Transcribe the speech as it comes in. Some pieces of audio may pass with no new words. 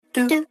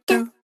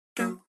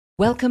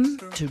Welcome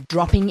to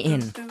Dropping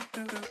In,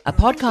 a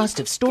podcast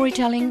of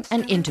storytelling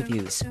and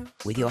interviews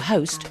with your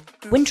host,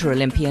 Winter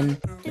Olympian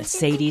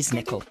Mercedes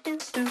Nicoll.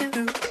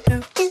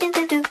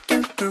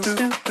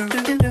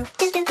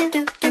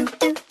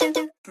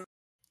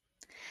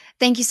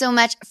 Thank you so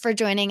much for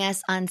joining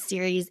us on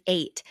Series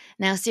 8.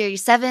 Now,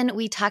 Series 7,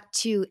 we talked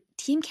to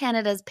Team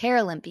Canada's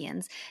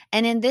Paralympians,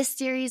 and in this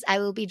series, I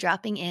will be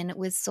dropping in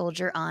with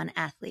Soldier On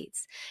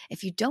athletes.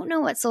 If you don't know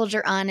what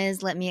Soldier On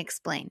is, let me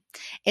explain.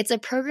 It's a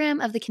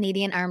program of the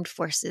Canadian Armed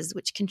Forces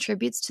which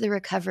contributes to the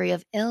recovery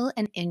of ill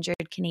and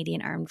injured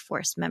Canadian Armed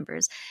Force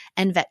members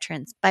and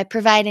veterans by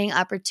providing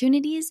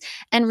opportunities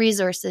and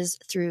resources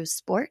through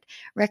sport,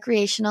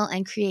 recreational,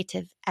 and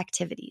creative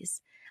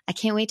activities. I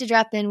can't wait to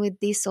drop in with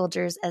these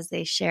soldiers as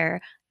they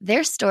share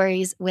their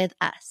stories with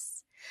us.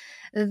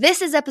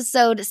 This is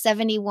episode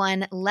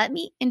 71. Let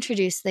me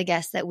introduce the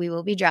guest that we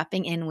will be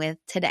dropping in with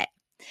today.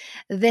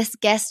 This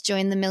guest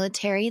joined the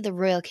military, the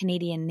Royal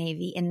Canadian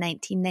Navy, in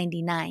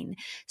 1999,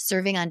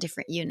 serving on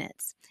different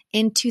units.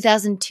 In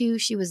 2002,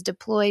 she was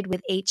deployed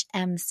with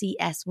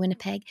HMCS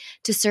Winnipeg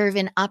to serve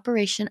in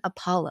Operation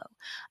Apollo,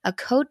 a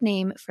code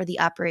name for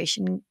the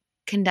operation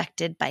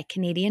conducted by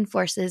Canadian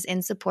forces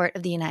in support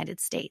of the United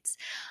States,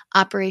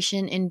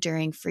 Operation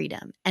Enduring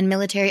Freedom, and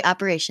military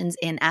operations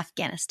in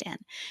Afghanistan.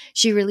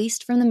 She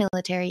released from the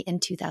military in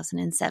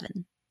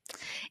 2007.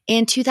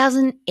 In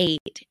 2008,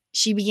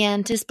 she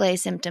began to display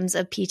symptoms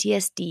of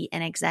PTSD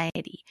and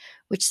anxiety,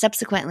 which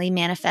subsequently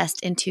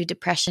manifest into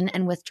depression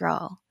and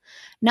withdrawal.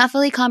 Not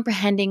fully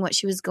comprehending what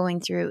she was going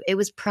through, it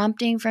was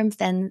prompting from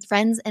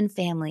friends and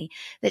family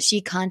that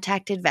she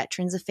contacted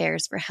Veterans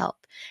Affairs for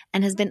help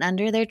and has been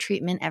under their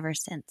treatment ever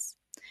since.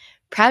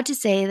 Proud to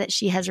say that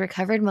she has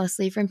recovered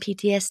mostly from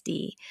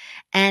PTSD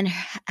and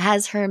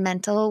has her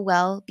mental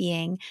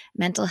well-being,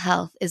 mental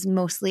health is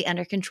mostly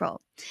under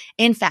control.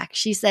 In fact,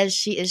 she says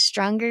she is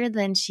stronger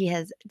than she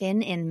has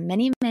been in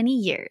many, many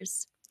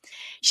years.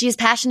 She is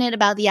passionate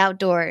about the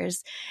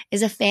outdoors,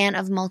 is a fan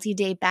of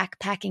multi-day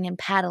backpacking and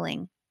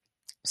paddling,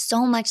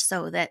 so much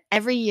so that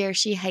every year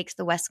she hikes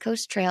the West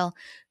Coast Trail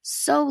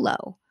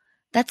solo.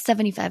 That's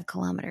 75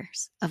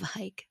 kilometers of a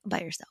hike by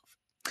herself.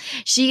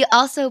 She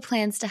also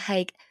plans to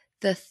hike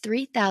the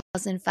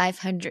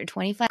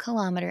 3,525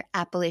 kilometer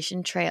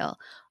Appalachian Trail,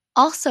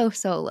 also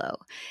solo,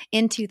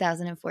 in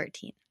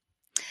 2014.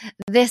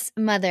 This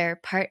mother,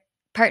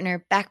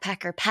 partner,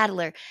 backpacker,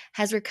 paddler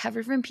has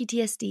recovered from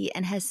PTSD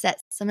and has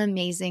set some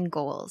amazing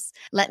goals.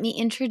 Let me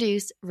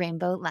introduce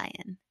Rainbow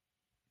Lion.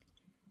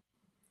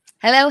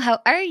 Hello, how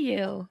are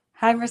you?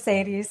 Hi,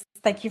 Mercedes.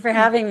 Thank you for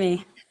having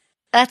me.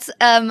 That's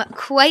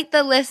quite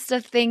the list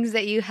of things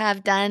that you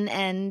have done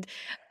and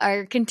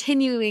are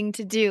continuing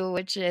to do,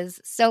 which is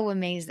so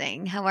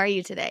amazing. How are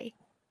you today?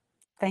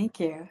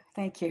 Thank you.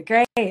 Thank you.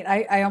 Great.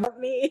 I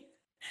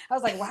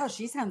was like, wow,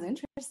 she sounds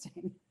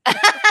interesting.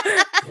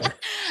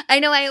 I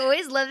know. I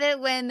always love it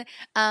when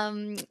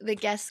the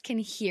guests can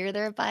hear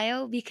their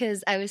bio,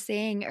 because I was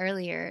saying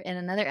earlier in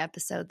another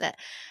episode that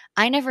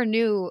I never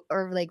knew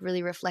or like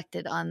really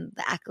reflected on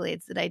the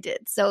accolades that I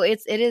did. So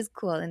it is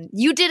cool, and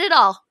you did it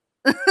all.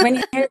 When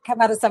you hear it come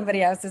out of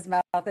somebody else's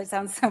mouth, it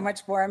sounds so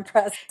much more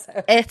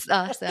impressive. It's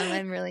awesome.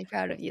 I'm really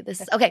proud of you.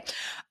 This is okay.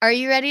 Are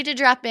you ready to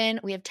drop in?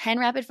 We have 10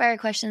 rapid fire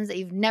questions that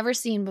you've never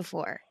seen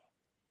before.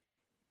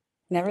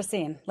 Never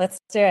seen. Let's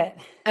do it.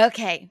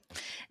 Okay.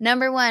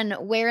 Number 1,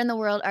 where in the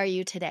world are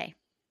you today?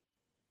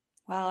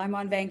 Well, I'm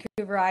on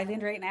Vancouver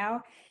Island right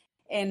now,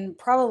 in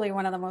probably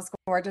one of the most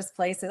gorgeous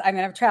places. I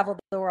mean, I've traveled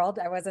the world.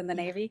 I was in the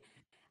Navy,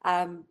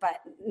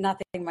 but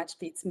nothing much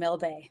beats Mill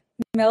Bay.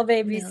 Mill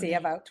Bay, BC,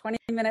 about 20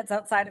 minutes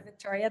outside of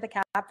Victoria, the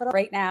capital.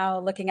 Right now,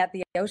 looking at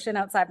the ocean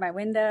outside my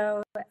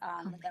window, the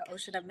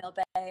ocean of Mill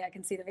Bay. I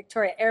can see the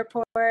Victoria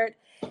Airport.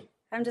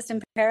 I'm just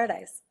in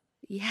paradise.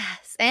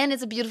 Yes, and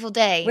it's a beautiful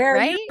day. Where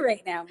right? are you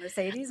right now,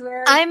 Mercedes?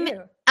 Where are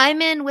you?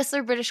 I'm in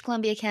Whistler, British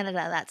Columbia,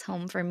 Canada. That's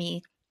home for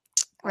me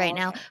right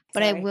now.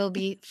 But I will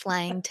be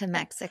flying to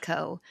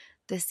Mexico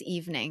this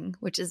evening,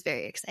 which is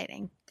very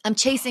exciting. I'm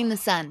chasing the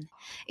sun.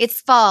 It's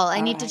fall.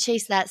 I need to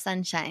chase that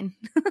sunshine.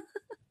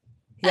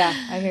 Yeah,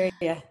 I hear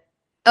you.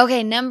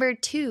 Okay, number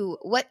 2.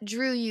 What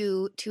drew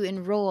you to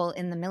enroll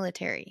in the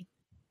military?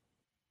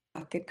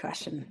 Oh, good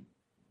question.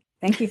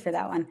 Thank you for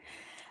that one.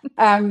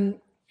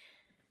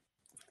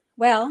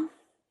 Well,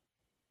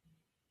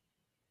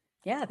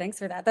 yeah, thanks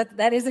for that.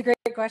 That is a great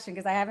question,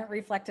 because I haven't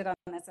reflected on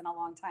this in a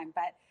long time.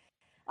 But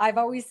I've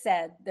always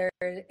said there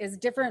is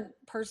different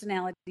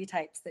personality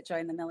types that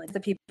join the military.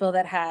 The people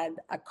that had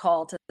a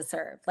call to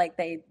serve, like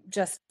they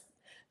just,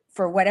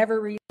 for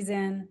whatever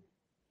reason,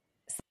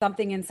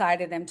 something inside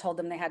of them told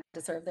them they had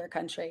to serve their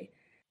country.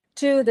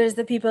 2, there's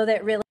the people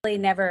that really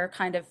never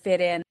kind of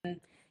fit in,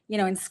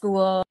 in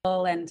school,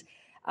 and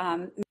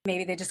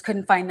maybe they just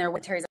couldn't find their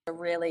military is a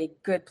really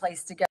good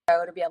place to go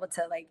to be able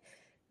to, like,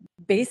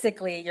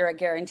 basically you're a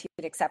guaranteed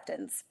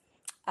acceptance.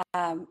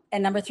 And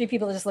number 3,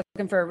 people are just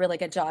looking for a really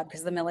good job,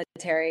 because the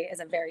military is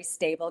a very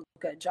stable,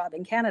 good job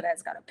in Canada.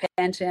 It's got a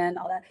pension,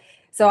 all that.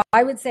 So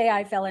I would say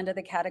I fell into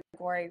the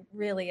category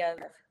really of,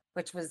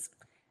 which was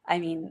I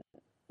mean,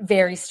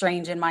 very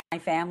strange in my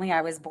family.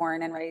 I was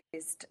born and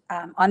raised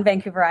on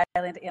Vancouver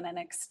Island in an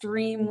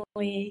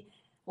extremely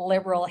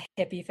liberal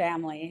hippie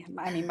family.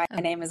 I mean, my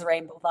name is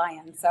Rainbow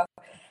Lion. So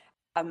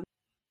um,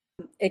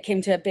 it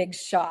came to a big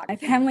shock, my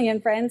family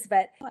and friends.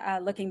 But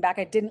looking back,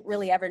 I didn't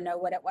really ever know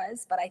what it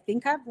was. But I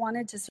think I've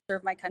wanted to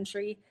serve my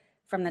country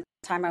from the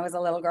time I was a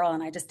little girl,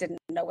 and I just didn't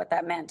know what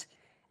that meant.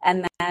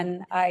 And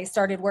then I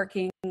started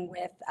working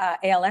with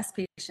ALS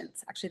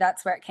patients. Actually,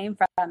 that's where it came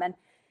from. And,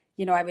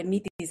 you know, I would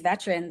meet these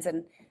veterans,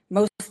 and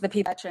most of the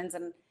people veterans,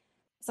 and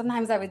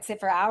sometimes I would sit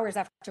for hours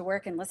after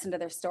work and listen to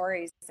their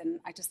stories.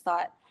 And I just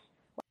thought,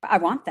 I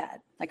want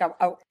that. Like,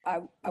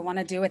 I want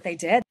to do what they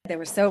did. They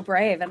were so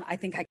brave, and I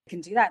think I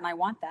can do that. And I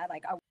want that.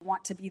 Like, I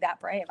want to be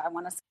that brave. I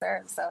want to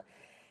serve. So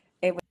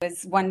it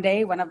was one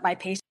day, one of my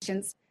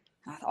patients,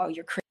 I thought, oh,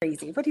 you're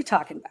crazy. What are you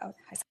talking about?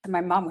 I said, my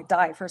mom would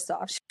die, first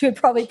off. She would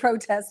probably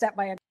protest at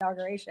my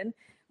inauguration,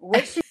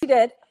 which she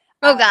did.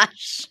 Oh,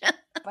 gosh.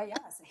 But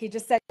yes, he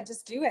just said,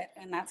 just do it.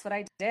 And that's what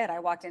I did. I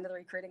walked into the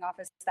recruiting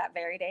office that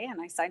very day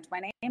and I signed my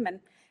name, and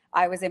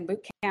I was in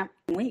boot camp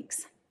in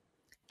weeks.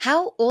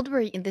 How old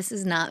were you? This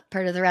is not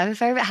part of the rapid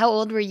fire, but how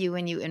old were you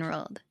when you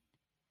enrolled?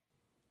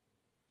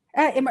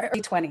 In my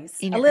early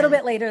 20s, a little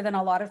bit later than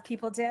a lot of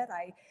people did.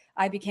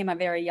 I became a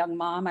very young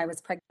mom. I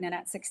was pregnant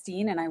at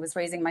 16 and I was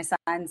raising my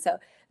son. So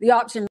the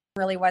option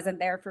really wasn't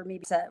there for me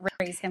to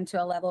raise him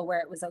to a level where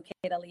it was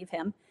okay to leave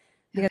him,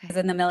 because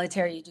in the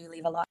military, you do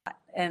leave a lot.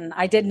 And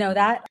I did know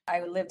that.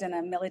 I lived in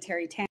a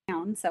military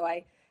town. So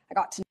I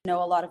got to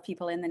know a lot of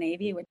people in the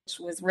Navy, which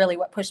was really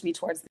what pushed me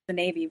towards the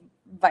Navy,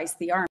 vice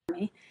the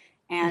Army.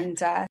 And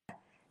it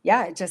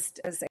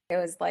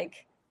was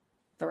like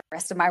the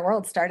rest of my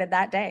world started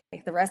that day.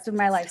 The rest of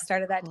my life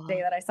started that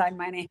day that I signed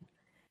my name.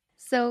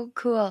 So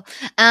cool.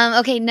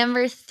 Okay,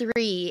 number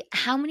 3.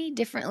 How many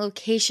different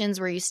locations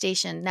were you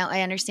stationed? Now,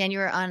 I understand you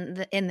were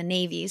in the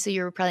Navy, so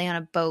you were probably on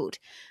a boat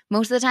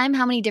most of the time.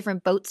 How many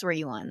different boats were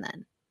you on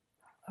then?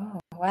 Oh,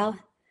 well,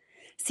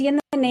 see,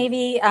 in the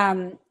Navy, I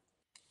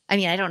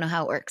mean, I don't know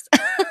how it works.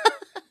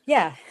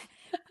 Yeah.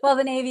 Well,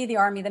 the Navy, the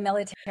Army, the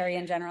military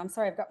in general. I'm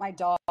sorry, I've got my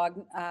dog,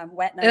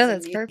 Wet Nose. Oh,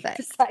 that's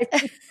perfect.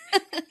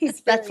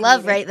 That's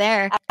love right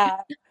there.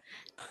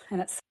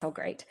 And it's so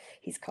great.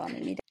 He's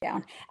calming me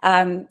down.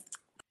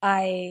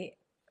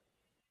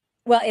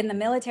 Well, in the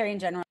military in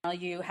general,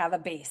 you have a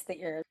base that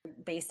you're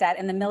based at.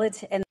 In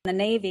the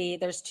Navy,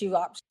 there's 2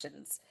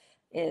 options.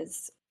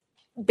 Is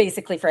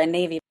basically for a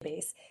Navy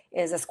base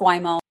is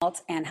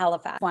Esquimalt and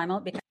Halifax.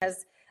 Esquimalt,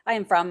 because I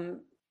am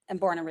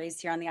born and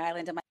raised here on the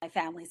island, and my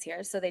family's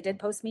here, so they did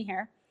post me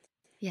here.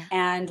 Yeah.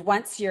 And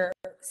once you're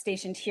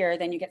stationed here,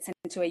 then you get sent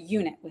to a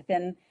unit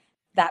within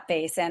that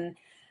base. And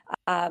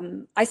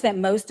I spent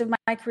most of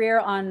my career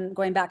on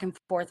going back and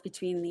forth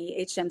between the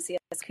HMCS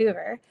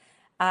Vancouver,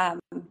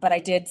 but I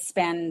did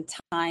spend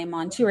time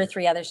on 2 or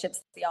 3 other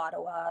ships, the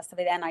Ottawa. So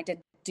then I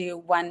did do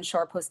 1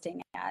 shore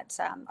posting at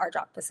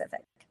Ardrock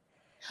Pacific.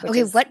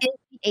 Okay, what is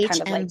the kind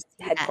HMCS? of like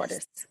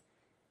headquarters?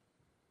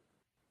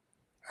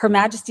 Her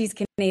Majesty's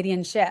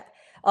Canadian Ship,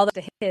 although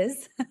to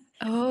his,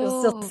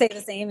 it'll still say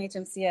the same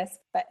HMCS,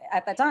 but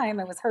at the time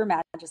it was Her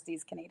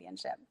Majesty's Canadian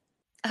Ship.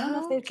 I don't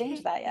know if they've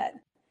changed that yet.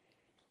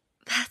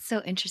 That's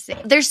so interesting.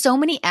 There's so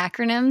many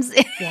acronyms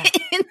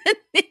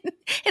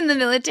in the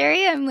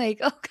military. I'm like,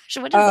 oh gosh,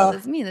 what does all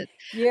this mean?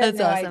 That's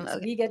awesome.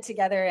 Okay. We get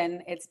together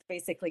and it's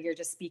basically you're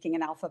just speaking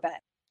an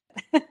alphabet.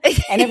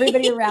 And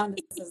everybody around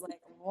us is like,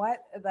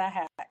 what the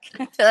heck?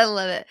 I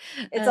love it.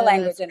 It's a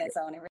language in its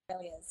own. It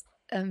really is.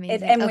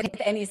 Amazing. And with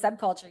any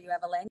subculture, you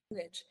have a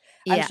language.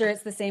 I'm sure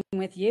it's the same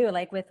with you,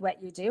 like with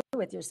what you do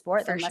with your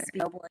sport. There must be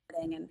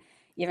snowboarding and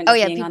even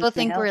people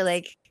think we're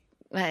like,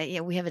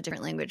 we have a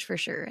different language for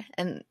sure.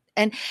 And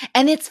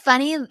it's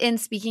funny in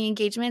speaking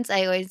engagements,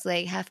 I always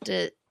like have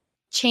to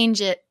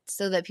change it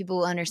so that people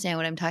will understand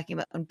what I'm talking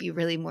about and be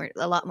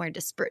a lot more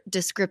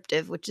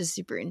descriptive, which is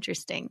super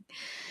interesting.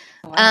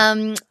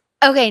 Wow.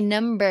 Okay,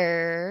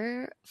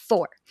 number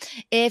 4.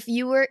 If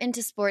you were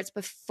into sports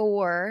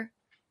before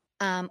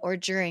or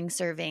during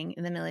serving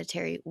in the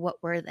military,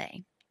 what were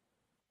they?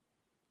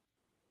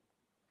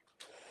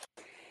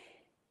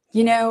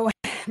 You know,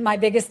 my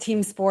biggest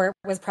team sport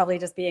was probably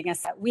just being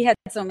we had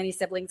so many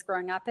siblings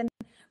growing up, and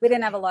we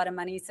didn't have a lot of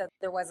money, so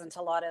there wasn't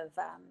a lot of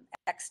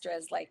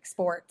extras like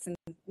sports and,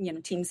 you know,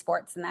 team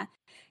sports and that.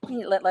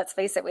 Let's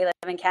face it, we live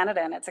in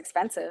Canada and it's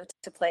expensive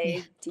to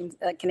play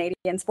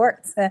Canadian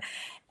sports. So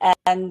I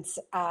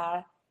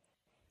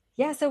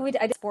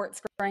did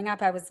sports growing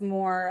up. I was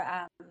more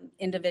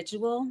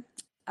individual.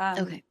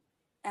 And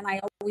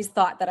I always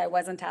thought that I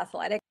wasn't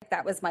athletic.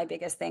 That was my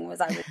biggest thing.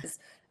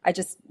 I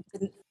just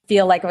didn't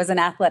feel like I was an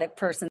athletic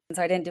person,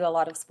 so I didn't do a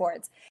lot of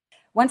sports.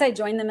 Once I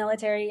joined the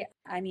military,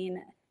 I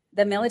mean,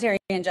 the military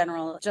in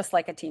general, just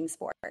like a team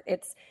sport,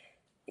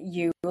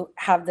 you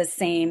have the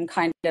same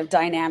kind of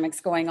dynamics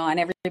going on.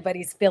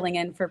 Everybody's filling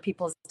in for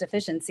people's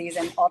deficiencies,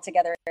 and all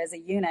together as a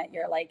unit,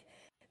 you're like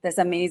this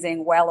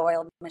amazing,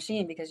 well-oiled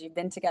machine because you've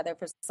been together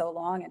for so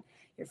long and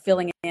you're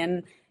filling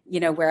in, you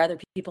know, where other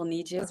people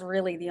need you. It's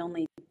really the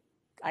only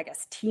I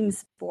guess, team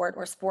sport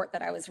or sport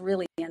that I was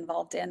really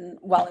involved in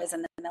while I was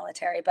in the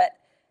military. But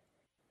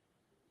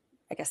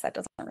I guess that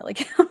doesn't really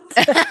count.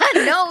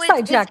 No,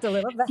 Sidetracked a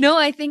little bit. No,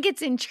 I think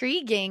it's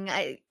intriguing.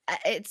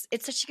 It's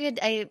such a good.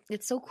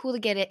 It's so cool to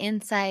get an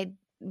inside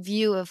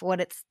view of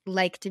what it's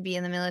like to be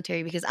in the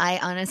military, because I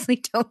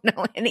honestly don't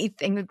know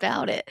anything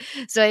about it.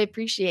 So I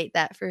appreciate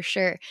that for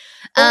sure.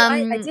 Well,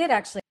 I did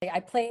actually. I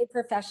played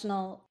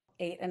professional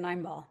 8 and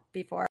 9 ball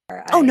before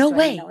I no joined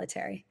way. the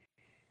military.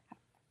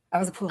 I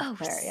was a pool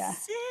player. Yeah,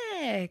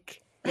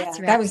 sick. That's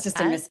that was just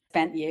a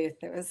misspent youth.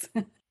 It was.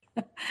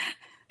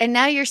 And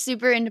now you're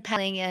super into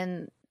paddling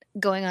and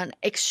going on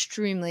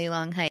extremely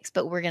long hikes,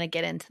 but we're going to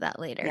get into that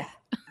later. Yeah.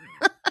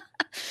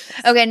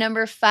 Okay,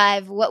 number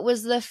 5. What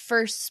was the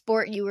first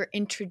sport you were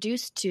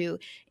introduced to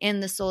in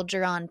the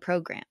Soldier On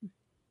program?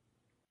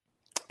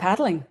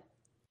 Paddling.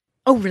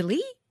 Oh,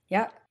 really?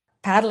 Yeah,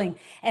 paddling.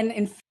 And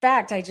in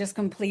fact, I just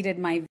completed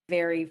my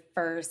very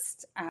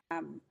first,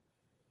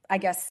 I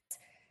guess,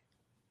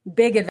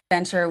 big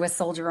adventure with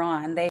Soldier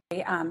On. They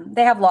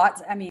have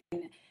lots. I mean,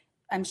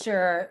 I'm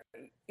sure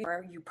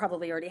you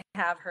probably already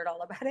have heard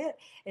all about it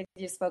if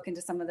you've spoken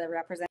to some of the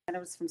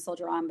representatives from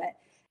Soldier On. But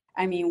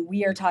I mean,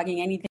 we are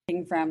talking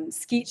anything from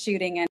skeet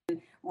shooting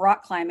and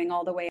rock climbing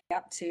all the way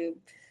up to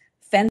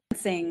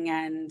fencing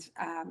and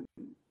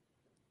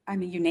I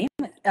mean, you name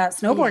it,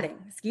 snowboarding,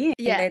 skiing.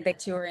 Yeah. They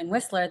tour in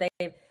Whistler.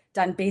 They've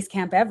done Base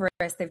Camp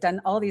Everest. They've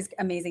done all these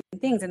amazing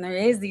things. And there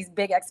is these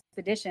big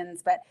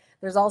expeditions, but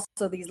there's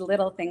also these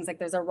little things, like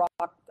there's a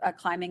rock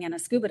climbing and a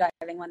scuba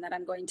diving one that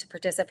I'm going to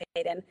participate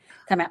in,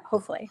 come out,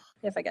 hopefully,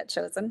 if I get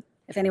chosen,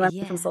 if anyone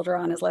from Soldier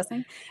On is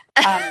listening.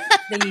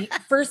 The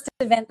first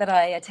event that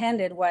I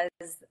attended was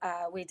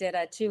we did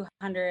a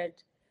 200,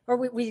 or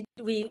we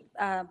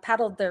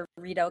paddled the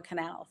Rideau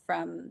Canal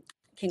from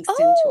Kingston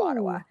to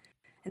Ottawa.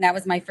 And that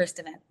was my first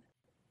event.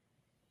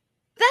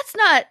 That's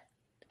not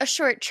a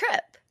short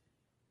trip.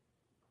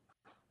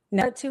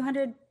 No,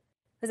 200,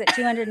 was it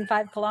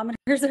 205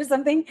 kilometers or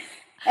something?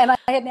 And I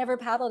had never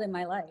paddled in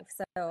my life.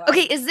 So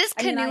okay, is this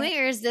canoeing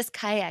or is this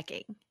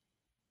kayaking?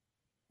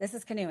 This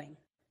is canoeing.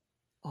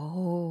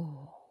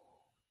 Oh.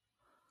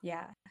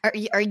 Yeah.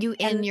 Are you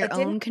in your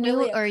own canoe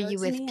really or are you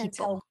with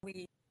people?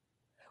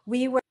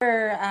 We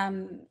were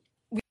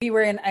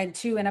in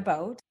 2 in a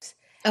boat.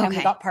 Okay. And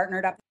we got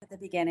partnered up at the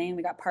beginning.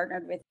 We got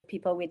partnered with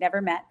people we'd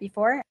never met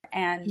before.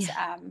 And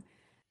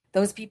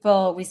those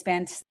people, we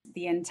spent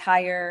the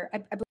entire,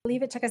 I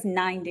believe it took us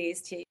 9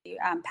 days to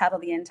paddle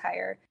the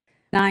entire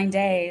 9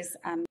 days.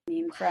 I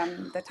mean,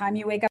 from the time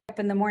you wake up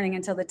in the morning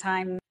until the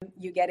time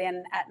you get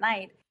in at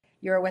night,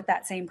 you're with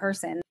that same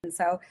person. And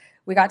so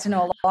we got to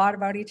know a lot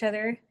about each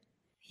other.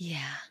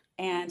 Yeah.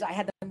 And I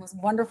had the most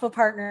wonderful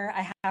partner.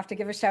 I have to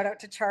give a shout out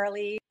to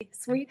Charlie.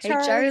 Sweet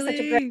Charlie. Such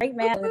a great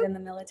man in the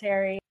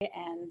military.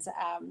 And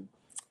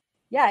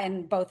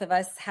and both of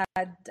us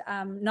had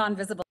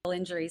non-visible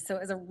injuries. So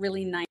it was a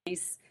really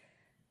nice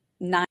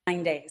 9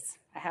 days,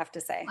 I have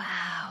to say.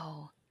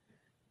 Wow.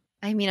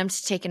 I mean, I'm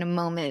just taking a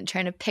moment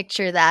trying to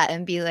picture that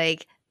and be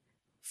like,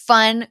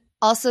 fun,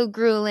 also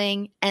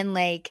grueling, and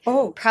like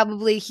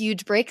probably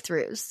huge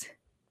breakthroughs.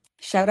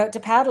 Shout out to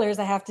paddlers,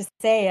 I have to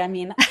say. I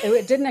mean,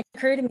 it didn't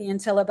occur to me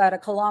until about a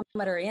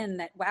kilometer in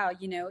that, wow,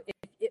 you know,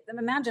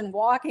 imagine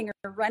walking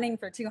or running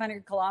for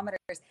 200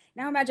 kilometers.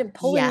 Now imagine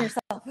pulling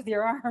yourself with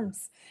your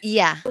arms.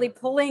 Yeah. Really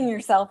pulling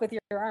yourself with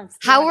your arms.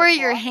 How were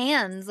your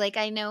hands? Like,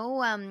 I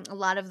know a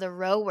lot of the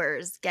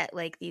rowers get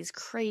like these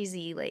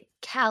crazy like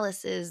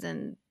calluses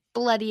and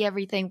bloody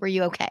everything. Were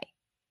you okay?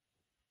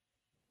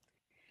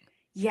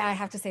 Yeah, I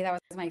have to say that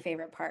was my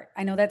favorite part.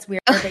 I know that's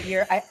weird, but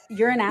you're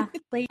an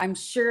athlete. I'm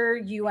sure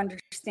you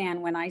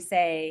understand when I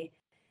say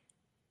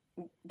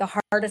the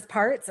hardest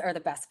parts are the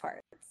best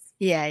parts.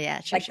 Yeah,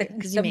 like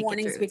the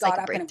mornings we got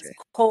up and it was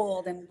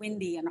cold and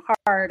windy and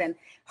hard and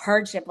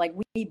hardship. Like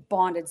we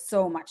bonded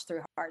so much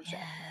through hardship,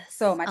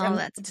 so much. And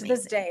to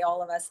this day,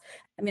 all of us,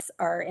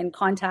 are in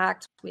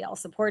contact. We all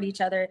support each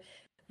other.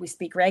 We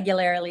speak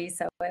regularly,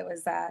 so it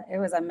was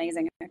an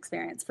amazing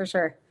experience for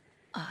sure.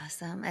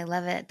 Awesome. I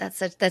love it. That's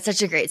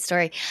such a great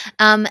story.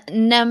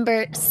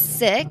 Number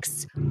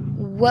 6,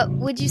 what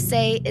would you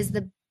say is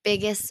the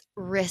biggest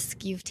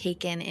risk you've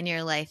taken in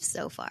your life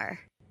so far?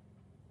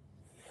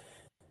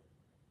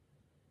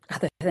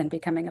 Other than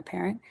becoming a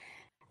parent?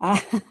 You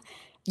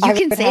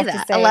can say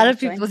that. A lot of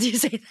people do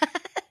say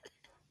that.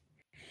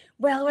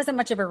 Well, it wasn't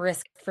much of a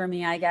risk for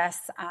me, I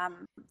guess,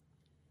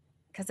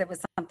 because it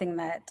was something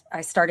that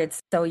I started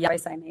so young.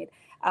 I made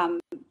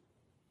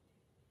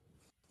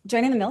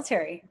joining the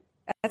military.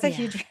 That's a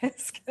huge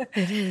risk.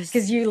 It is.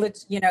 Because you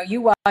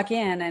walk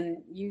in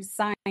and you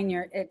sign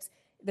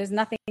there's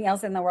nothing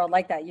else in the world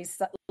like that. You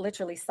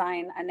literally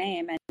sign a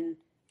name and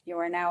you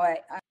are now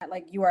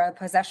you are a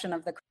possession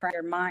of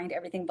your mind.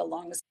 Everything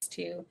belongs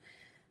to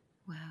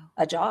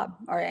a job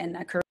and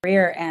a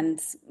career and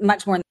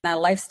much more than a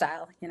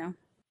lifestyle,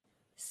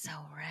 So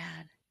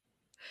rad.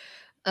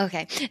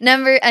 Okay.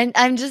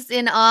 I'm just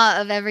in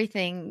awe of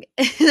everything.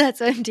 That's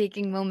why I'm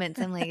taking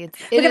moments. I'm like,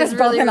 it is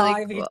really,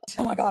 really cool.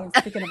 Oh my God,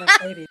 I'm speaking of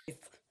Mercedes.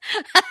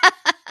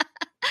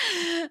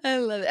 I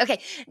love it.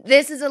 Okay,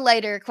 this is a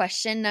lighter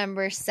question,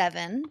 number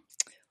 7.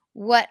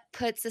 What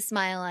puts a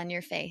smile on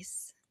your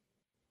face?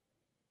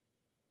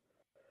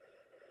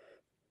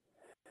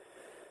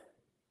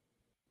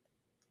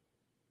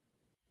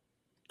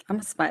 I'm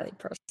a smiley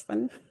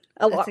person.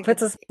 A That's lot a good.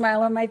 puts a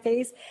smile on my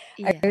face.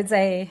 I Yeah. would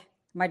say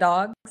my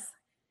dogs,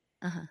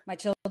 Uh-huh. my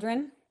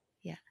children.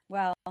 Yeah.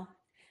 Well,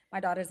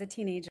 my daughter's a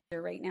teenager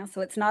right now,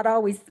 so it's not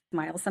always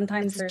smiles.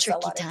 Sometimes It's a there's a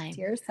tricky lot of time.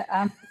 tears.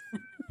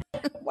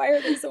 Why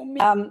are they so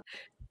mean?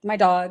 My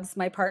dogs,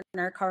 my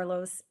partner,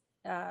 Carlos.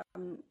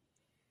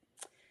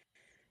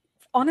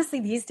 Honestly,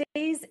 these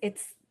days,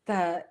 it's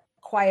the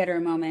quieter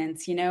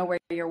moments, where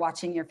you're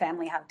watching your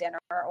family have dinner,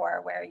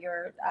 or where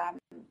you're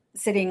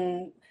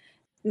sitting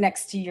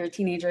next to your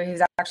teenager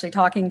who's actually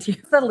talking to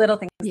you. The little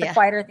things, the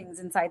quieter things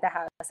inside the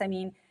house. I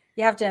mean,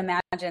 you have to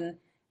imagine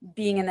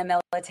being in the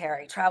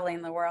military,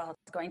 traveling the world,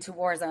 going to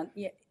war zone,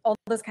 all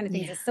those kind of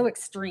things. It's so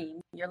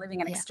extreme. You're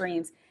living in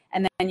extremes,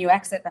 and then you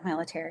exit the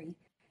military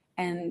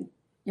and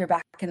you're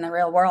back in the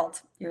real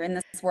world. You're in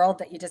this world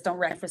that you just don't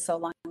recognize for so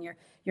long.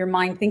 Your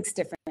mind thinks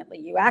differently,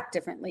 you act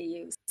differently,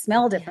 you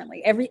smell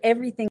differently.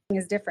 Everything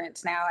is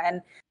different now,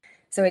 and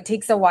so it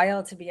takes a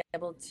while to be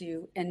able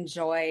to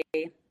enjoy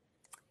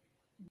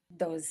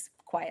those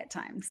quiet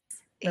times,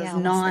 those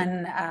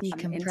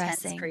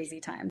non-intense,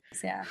 crazy times.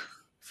 Yeah,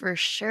 for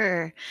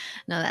sure.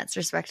 No, that's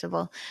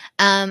respectable.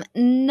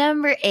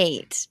 Number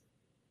 8.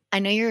 I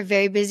know you're a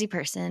very busy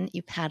person.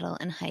 You paddle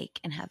and hike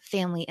and have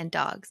family and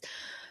dogs,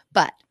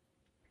 but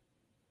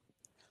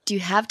do you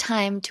have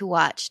time to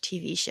watch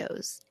TV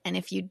shows? And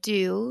if you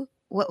do,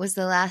 what was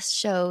the last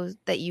show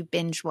that you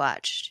binge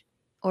watched,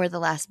 or the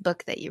last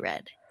book that you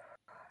read?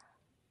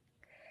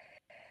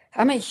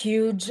 I'm a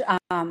huge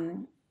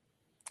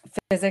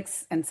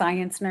physics and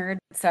science nerd,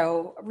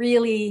 so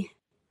really,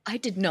 I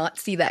did not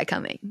see that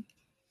coming.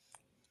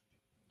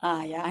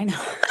 Yeah, I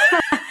know.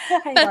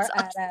 I That's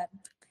know.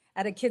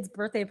 At a kid's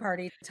birthday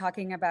party,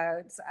 talking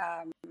about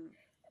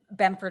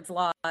Benford's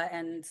law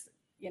and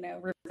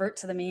revert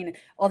to the mean,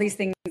 all these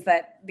things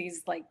that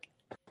these like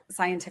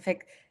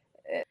scientific,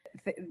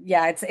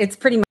 it's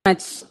pretty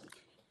much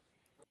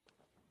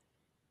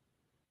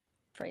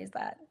phrase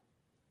that.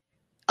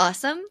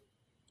 Awesome.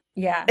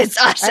 Yeah, it's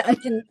awesome. I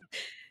can.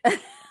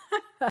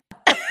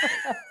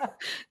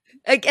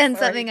 Again,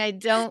 something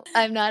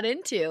I'm not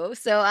into.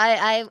 So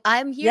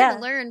I'm here to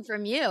learn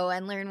from you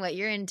and learn what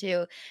you're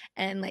into.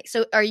 And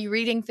so are you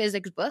reading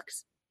physics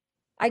books?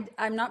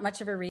 I'm not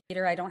much of a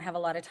reader. I don't have a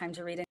lot of time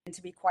to read, and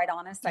to be quite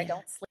honest, I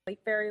don't sleep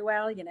very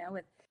well.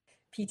 With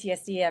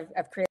PTSD,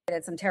 I've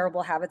created some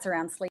terrible habits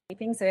around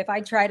sleeping. So if I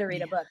try to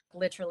read a book,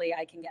 literally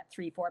I can get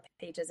 3-4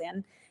 pages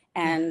in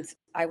and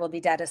I will be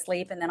dead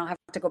asleep, and then I'll have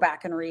to go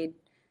back and read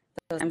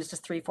those times,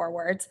 just 3-4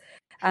 words.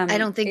 I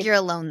don't think you're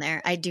alone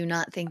there. I do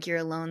not think you're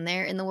alone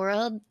there in the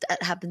world.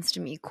 That happens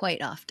to me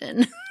quite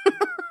often.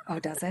 Oh,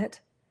 does it?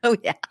 Oh,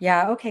 yeah.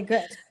 Yeah. Okay,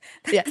 good.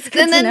 Yeah.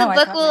 And then the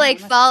book will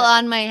fall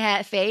on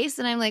my face,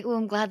 and I'm like, oh,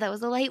 I'm glad that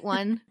was a light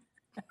one.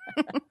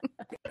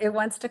 It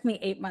once took me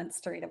 8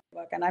 months to read a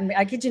book, and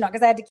I kid you not,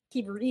 because I had to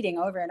keep reading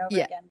over and over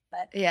again.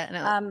 But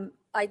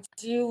I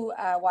do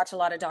watch a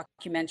lot of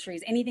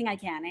documentaries, anything I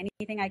can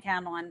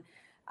on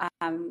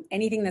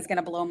anything that's going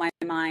to blow my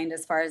mind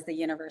as far as the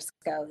universe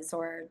goes,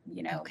 or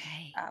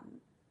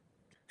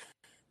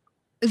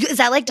is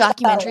that like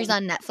documentaries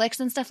on Netflix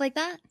and stuff like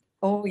that?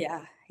 Oh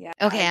yeah.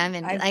 Okay, I'm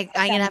in. I'm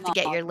gonna have to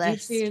get your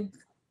list. YouTube.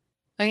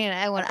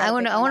 I want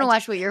to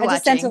watch what you're watching. I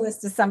just sent a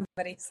list to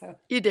somebody. So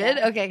you did?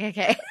 Yeah.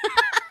 Okay.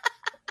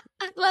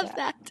 I love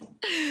that.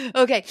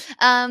 Okay.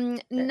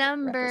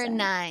 Number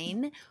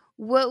 9.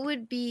 What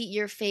would be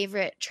your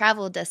favorite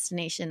travel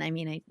destination? I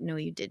mean, I know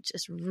you did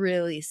just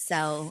really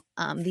sell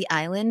the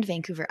island,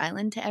 Vancouver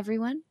Island, to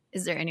everyone.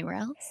 Is there anywhere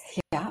else?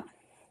 Yeah.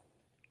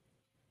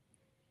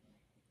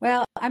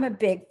 Well, I'm a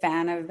big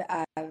fan of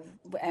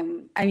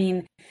I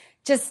mean,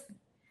 just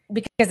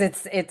because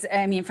it's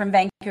from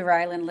Vancouver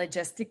Island,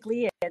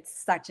 logistically,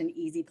 it's such an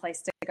easy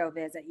place to go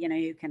visit.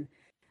 You can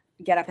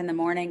get up in the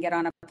morning, get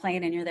on a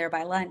plane, and you're there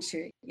by lunch,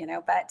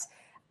 but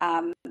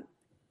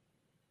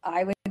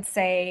I would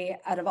say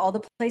out of all the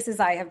places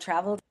I have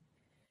traveled,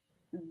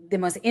 the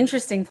most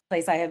interesting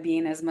place I have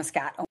been is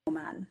Muscat,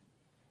 Oman.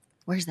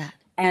 Where's that?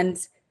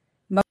 And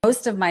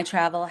most of my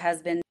travel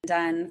has been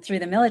done through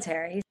the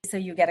military, so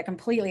you get a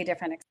completely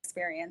different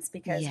experience,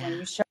 because when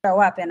you show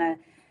up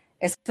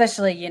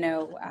especially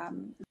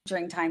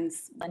during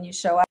times when you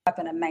show up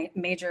in a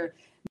major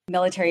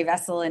military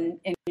vessel and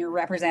you're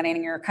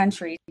representing your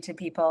country to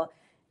people,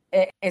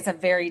 it's a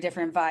very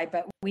different vibe.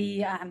 But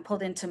we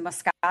pulled into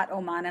Muscat,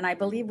 Oman, and I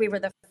believe we were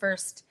the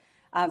first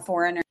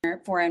foreign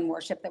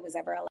warship that was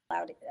ever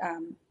allowed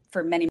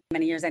for many,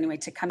 many years anyway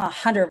to come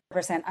 100%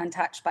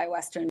 untouched by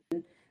Western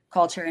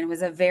culture. And it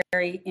was a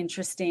very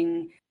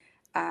interesting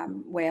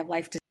way of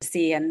life to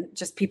see, and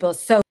just people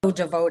so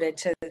devoted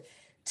to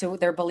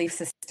their belief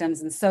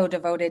systems, and so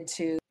devoted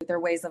to their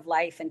ways of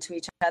life and to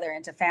each other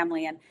and to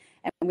family. And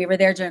we were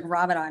there during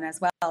Ramadan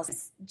as well. So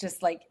it's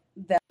just like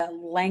the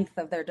length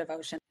of their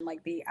devotion,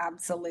 like the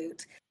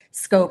absolute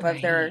scope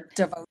of their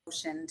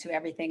devotion to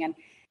everything.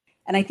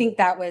 And I think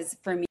that was,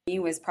 for me,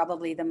 was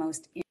probably the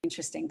most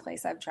interesting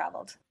place I've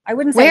traveled. I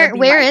wouldn't say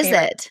where is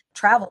it?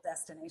 Travel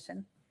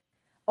destination.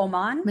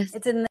 Oman.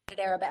 It's in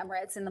the Arab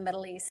Emirates in the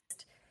Middle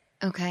East.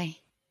 Okay.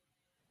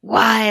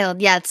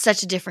 Wild. Yeah, it's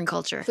such a different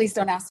culture. Please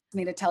don't ask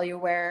me to tell you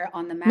where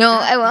on the map. No,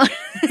 I won't.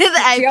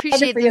 I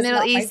appreciate the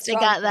Middle East. I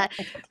got that.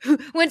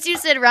 Once you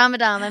said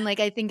Ramadan, I'm like,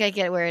 I think I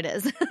get where it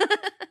is.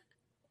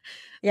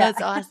 Yeah.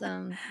 That's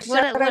awesome.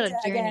 What a journey.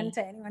 Again,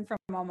 to anyone from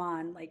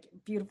Oman, like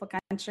beautiful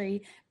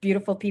country,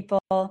 beautiful people.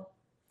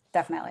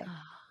 Definitely.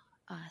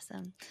 Oh,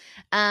 awesome.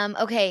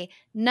 Okay.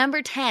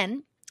 Number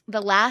 10,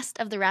 the last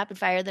of the rapid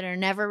fire that are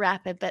never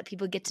rapid, but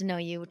people get to know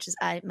you, which is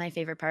my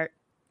favorite part.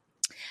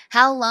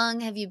 How long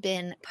have you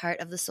been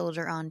part of the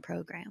Soldier On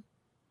program?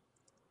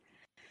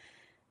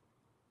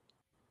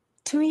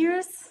 2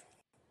 years,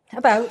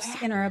 about.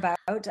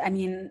 I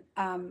mean,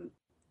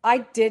 I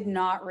did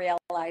not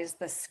realize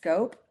the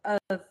scope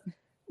of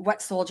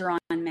what Soldier On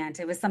meant.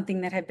 It was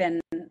something that had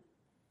been,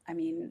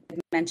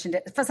 mentioned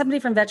it. Somebody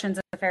from Veterans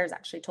Affairs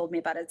actually told me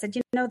about it. Said,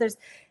 there's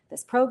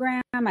this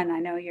program, and I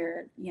know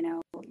you're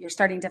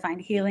starting to find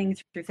healing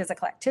through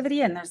physical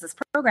activity, and there's this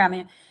program,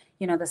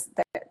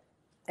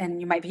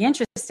 and you might be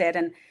interested.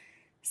 And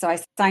so I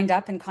signed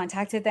up and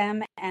contacted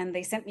them, and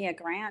they sent me a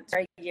grant for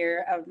a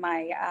year of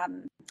my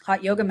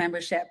hot yoga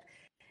membership.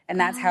 And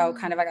that's how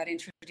kind of I got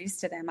introduced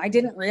to them. I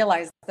didn't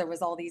realize there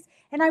was all these,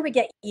 and I would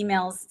get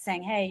emails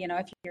saying, hey,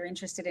 if you're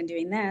interested in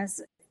doing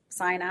this,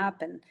 sign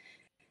up.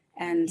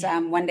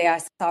 And one day I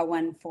saw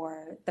one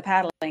for the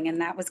paddling, and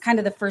that was kind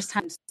of the first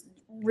time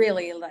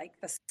really like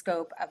the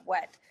scope of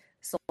what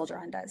Soldier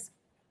On does.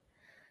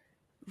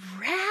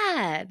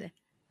 Rad.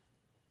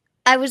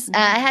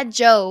 I had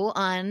Joe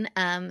on,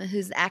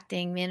 who's the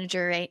acting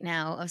manager right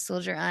now of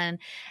Soldier On,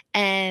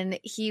 and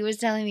he was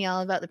telling me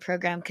all about the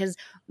program because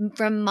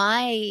from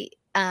my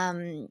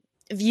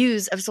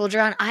views of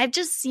Soldier On, I've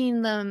just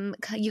seen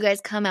you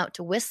guys come out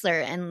to Whistler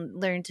and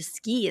learn to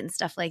ski and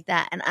stuff like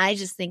that, and I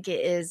just think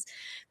it is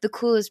the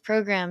coolest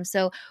program.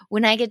 So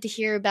when I get to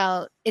hear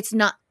about,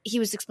 he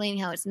was explaining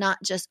how it's not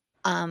just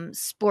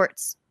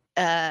sports.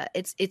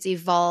 It's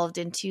evolved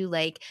into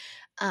like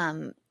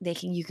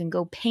you can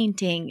go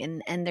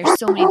painting and there's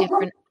so many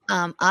different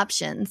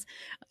options.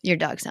 Your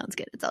dog sounds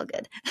good. It's all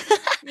good.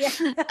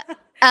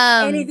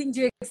 Anything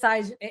to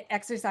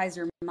exercise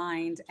your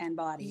mind and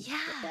body.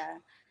 Yeah.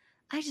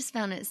 I just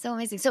found it so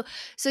amazing.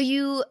 So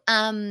you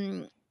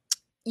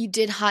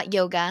did hot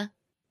yoga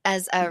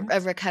as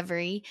a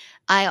recovery.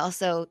 I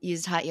also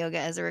used hot yoga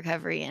as a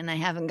recovery, and I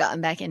haven't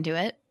gotten back into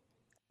it.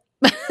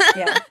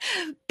 Yeah.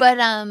 But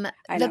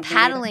the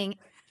paddling,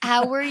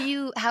 how were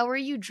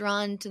you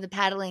drawn to the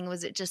paddling?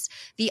 Was it just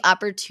the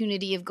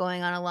opportunity of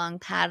going on a long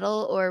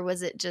paddle, or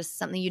was it just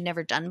something you'd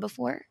never done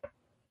before?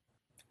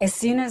 As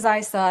soon as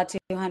I saw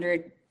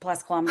 200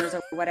 plus kilometers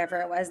or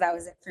whatever it was, that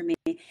was it for me.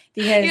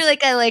 Because you're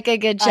like, I like a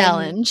good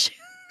challenge.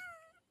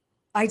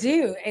 I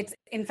do.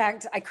 In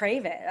fact, I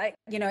crave it.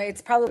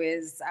 It's probably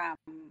is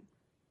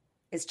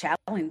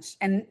challenge,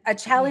 and a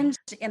challenge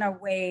in a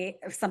way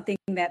of something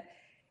that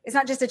it's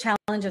not just a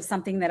challenge of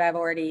something that I've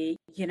already,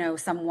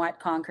 somewhat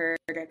conquered.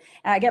 And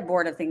I get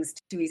bored of things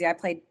too easy. I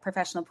played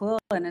professional pool,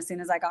 and as soon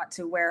as I got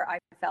to where I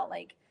felt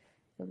like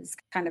it was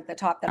kind of the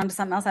top, that onto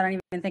something else. I don't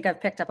even think I've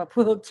picked up a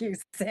pool cue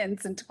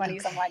since in 20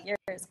 some odd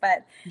years.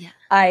 But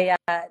I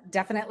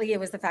definitely, it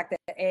was the fact that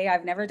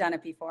I've never done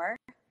it before.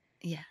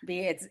 Yeah. B,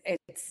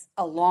 it's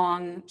a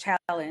long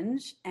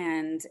challenge,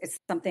 and it's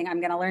something I'm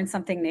going to learn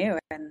something new,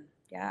 and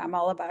I'm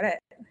all about it.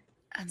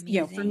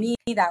 Amazing. For me,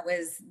 that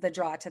was the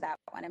draw to that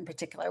one in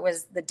particular,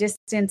 was the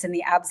distance and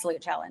the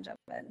absolute challenge of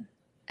it.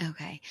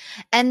 Okay.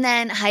 And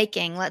then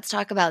hiking, let's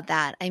talk about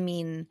that. I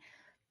mean,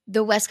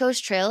 the West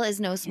Coast Trail is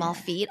no small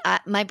feat.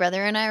 My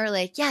brother and I were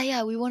like,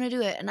 yeah, we want to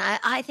do it. And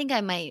I think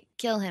I might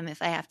kill him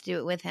if I have to do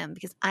it with him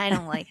because I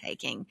don't like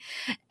hiking.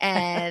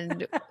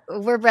 And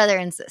we're brother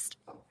and sister.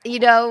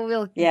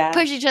 We'll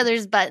push each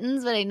other's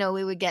buttons, but I know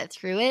we would get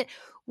through it.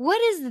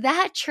 What is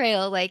that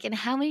trail like, and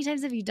how many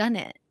times have you done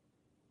it?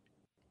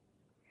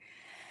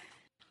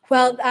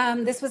 Well,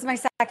 this was my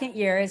second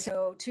year.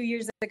 So 2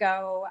 years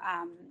ago,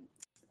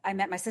 I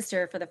met my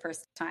sister for the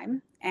first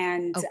time.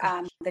 And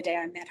the day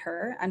I met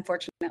her,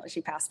 unfortunately,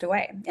 she passed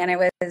away. And it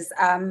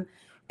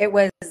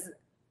was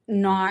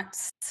not,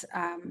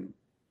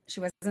 she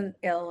wasn't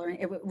ill, or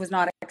it was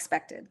not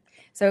expected.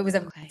 So it was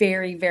a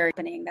very, very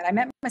opening that I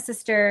met my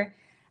sister.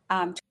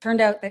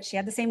 Turned out that she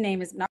had the same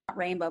name as, not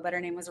Rainbow, but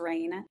her name was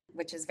Rain,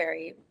 which is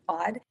very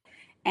odd,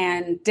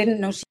 and didn't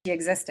know she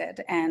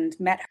existed, and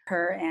met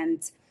her.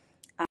 And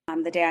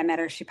the day I met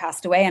her, she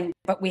passed away.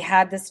 But we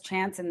had this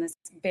chance in this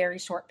very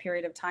short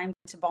period of time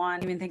to bond. I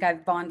don't even think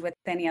I've bonded with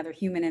any other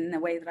human in the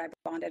way that I've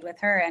bonded with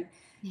her.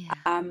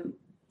 And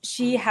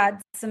she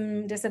had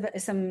some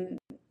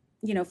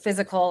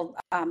physical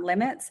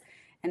limits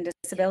and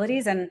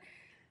disabilities. And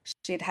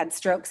She had had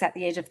strokes at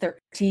the age of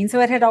 13.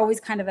 So it had always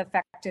kind of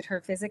affected her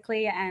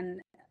physically.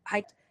 And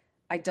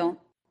I don't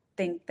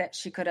think that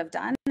she could have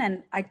done.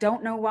 And I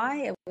don't know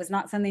why. It was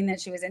not something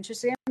that she was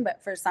interested in,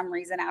 but for some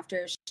reason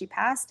after she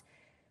passed,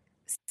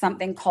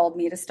 something called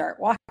me to start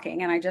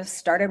walking. And I just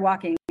started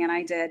walking, and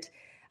I did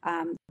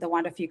the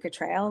Juan de Fuca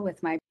Trail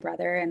with my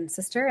brother and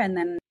sister. And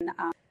then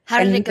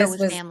how did it go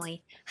with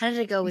family? How did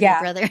it go with your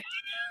brother?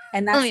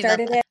 And that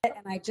started it,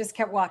 and I just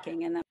kept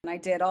walking. And then I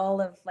did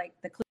all of like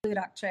the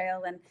Clúdaig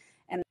Trail, and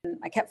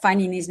I kept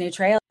finding these new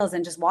trails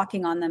and just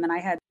walking on them. And I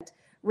had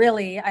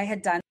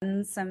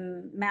done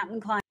some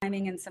mountain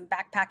climbing and some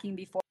backpacking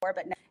before,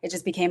 but it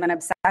just became an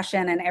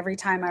obsession. And every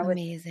time I would,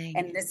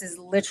 and this is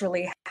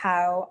literally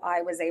how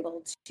I was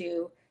able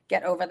to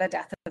get over the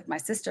death of my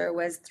sister,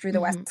 was through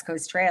the West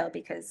Coast Trail,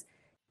 because,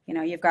 you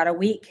know, you've got a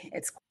week,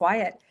 it's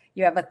quiet.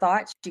 You have a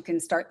thought, you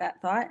can start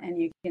that thought,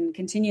 and you can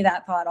continue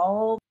that thought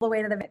all the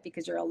way to the bit,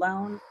 because you're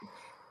alone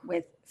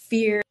with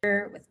fear,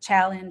 with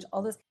challenge,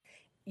 all this.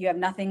 You have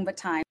nothing but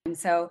time.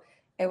 So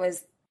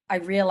I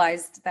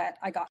realized that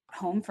I got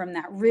home from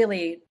that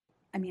really,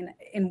 I mean,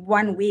 in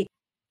 1 week,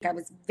 I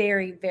was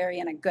very, very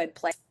in a good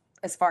place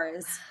as far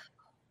as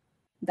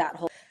that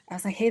whole, I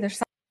was like, hey,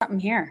 there's something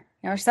here.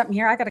 You know, there's something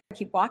here. I got to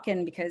keep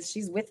walking, because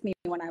she's with me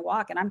when I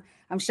walk, and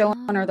I'm showing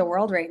her the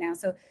world right now.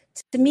 So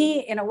to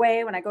me, in a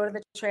way, when I go to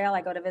the trail,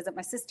 I go to visit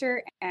my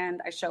sister,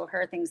 and I show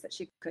her things that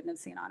she couldn't have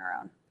seen on her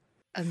own.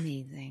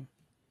 Amazing.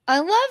 I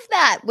love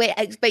that.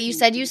 Wait, but you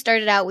said you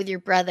started out with your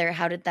brother.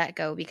 How did that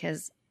go?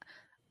 Because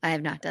I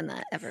have not done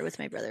that ever with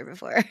my brother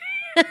before.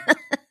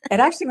 It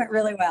actually went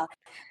really well.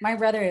 My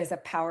brother is a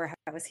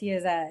powerhouse. He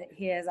is a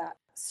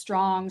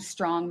strong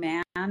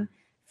man,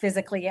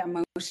 physically,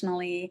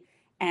 emotionally.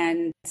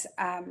 And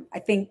I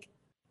think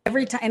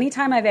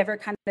anytime I've ever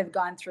kind of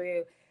gone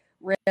through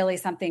really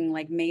something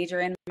like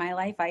major in my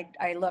life,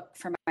 I look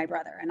for my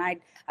brother. And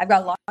I've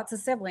got lots of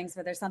siblings,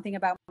 but there's something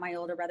about my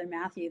older brother,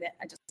 Matthew, that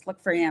I just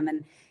look for him.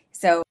 And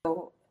so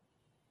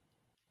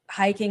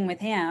hiking with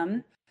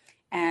him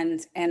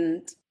and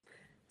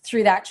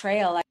through that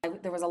trail,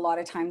 there was a lot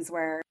of times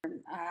where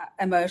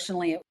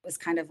emotionally it was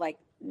kind of like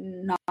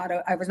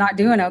I was not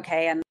doing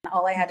okay. And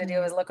all I had to do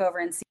was look over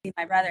and see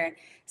my brother and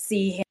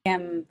see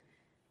him,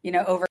 you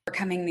know,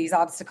 overcoming these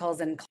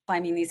obstacles and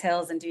climbing these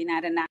hills and doing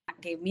that. And that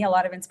gave me a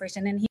lot of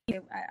inspiration. And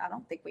I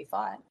don't think we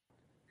fought.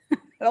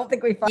 I don't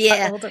think we fought.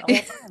 Yeah. The whole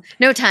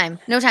time.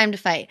 No time to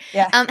fight.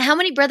 Yeah. How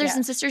many brothers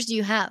and sisters do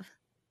you have?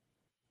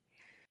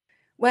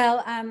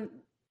 Well,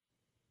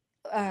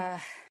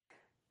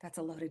 that's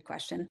a loaded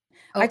question.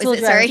 Oh, I told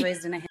you I was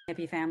raised in a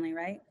hippie family,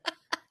 right?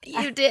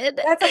 You did.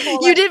 That's a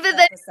whole you did, but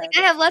then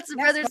I have lots of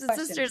Next brothers question.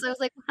 and sisters. I was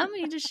like, how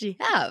many does she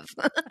have?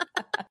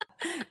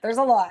 There's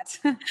a lot.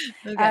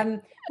 Okay.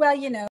 Well,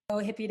 you know,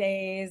 hippie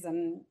days,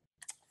 and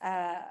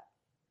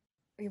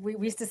we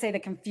used to say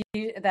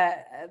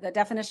the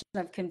definition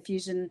of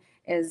confusion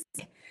is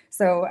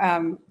so.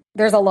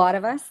 There's a lot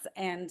of us,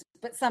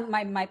 but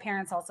my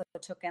parents also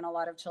took in a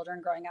lot of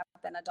children growing up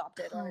and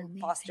adopted or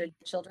fostered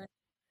children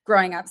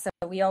growing up. So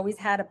we always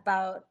had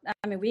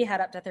we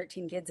had up to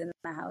 13 kids in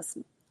the house.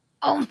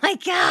 Oh my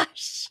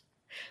gosh.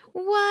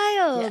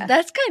 Wild. Yeah.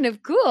 That's kind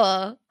of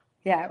cool.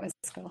 Yeah, it was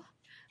cool.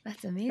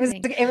 That's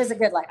amazing. It was a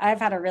good life. I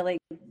had a really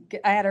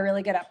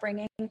good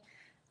upbringing.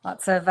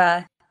 Lots of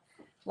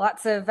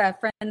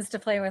friends to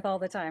play with all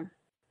the time.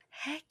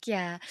 Heck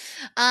yeah.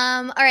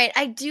 All right.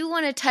 I do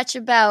want to touch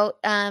about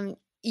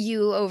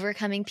you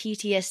overcoming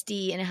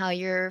PTSD and how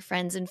your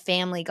friends and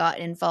family got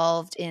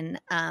involved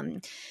in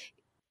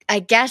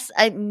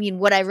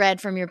what I read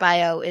from your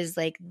bio is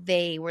like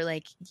they were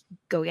like,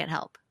 go get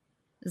help.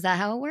 Is that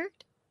how it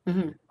worked?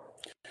 Mm-hmm.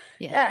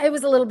 Yeah, it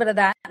was a little bit of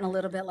that and a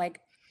little bit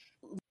like,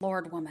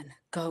 Lord, woman,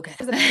 go get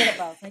help. It was a bit of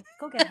both. Like,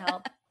 go get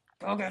help.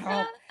 Go get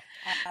help.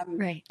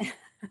 Right.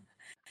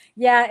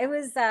 Yeah, it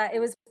was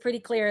pretty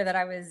clear that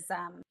I was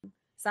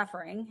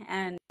suffering.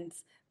 And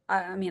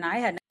I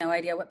had no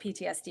idea what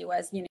PTSD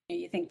was. You know,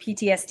 you think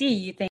PTSD,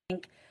 you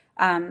think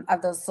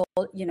of those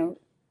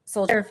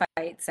soldier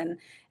fights and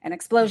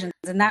explosions,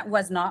 and that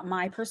was not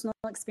my personal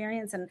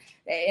experience. And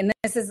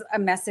this is a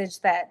message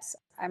that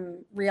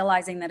I'm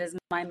realizing that is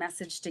my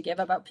message to give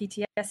about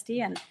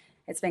PTSD, and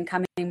it's been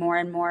coming more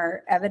and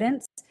more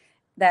evidence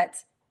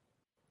that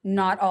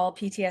not all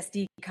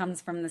PTSD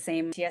comes from the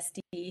same.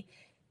 PTSD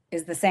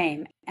is the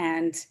same,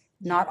 and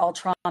not all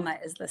trauma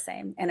is the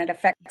same, and it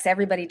affects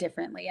everybody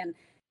differently.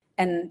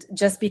 And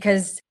just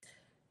because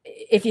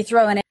if you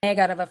throw an egg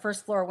out of a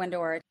first floor window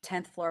or a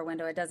 10th floor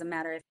window, it doesn't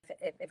matter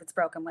if it's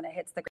broken when it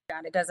hits the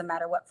ground. It doesn't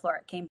matter what floor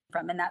it came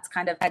from. And that's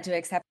kind of had to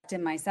accept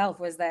in myself,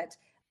 was that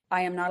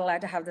I am not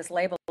allowed to have this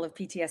label of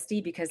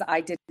PTSD because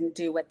I didn't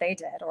do what they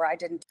did, or I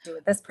didn't do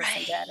what this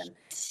person did.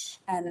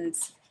 And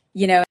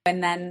you know,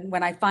 and then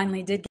when I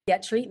finally did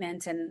get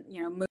treatment and,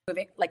 you know,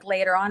 moving like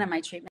later on in my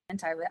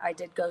treatment, I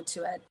did go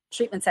to a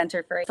treatment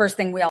center. First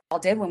thing we all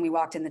did when we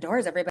walked in the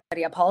doors,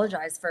 everybody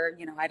apologized for,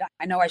 you know, I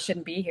know I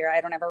shouldn't be here. I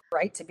don't have a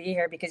right to be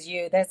here because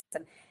you this.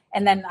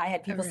 And then I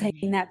had people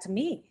saying that to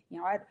me, you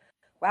know,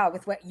 wow,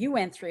 with what you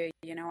went through,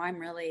 you know, I'm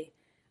really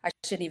I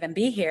shouldn't even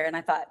be here. And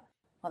I thought,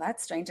 well,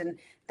 that's strange. And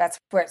that's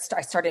where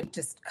I started,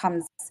 just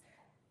comes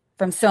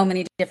from so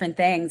many different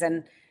things.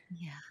 And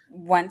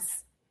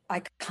once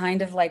I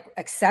kind of like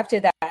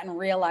accepted that and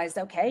realized,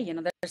 okay, you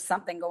know, there's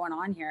something going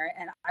on here.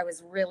 And I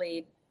was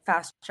really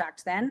fast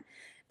tracked then,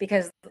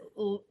 because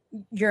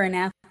you're an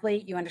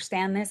athlete, you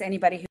understand this.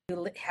 Anybody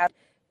who has,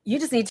 you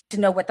just need to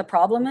know what the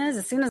problem is.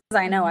 As soon as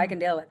I know, I can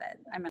deal with it.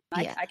 I mean,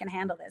 I can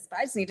handle this, but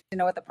I just need to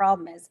know what the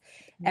problem is.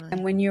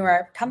 And when you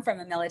come from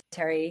a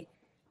military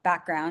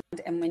background,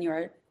 and when you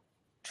are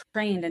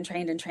trained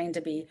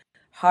to be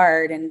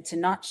hard and to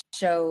not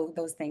show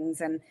those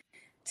things, and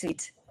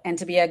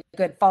to be a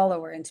good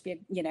follower, and to be,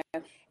 you know,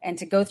 and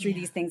to go through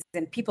these things,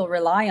 and people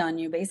rely on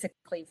you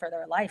basically for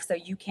their life. So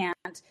you can't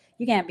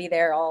be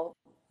there all,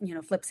 you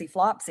know, flipsy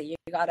flopsy. You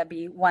got to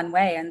be one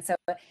way. And so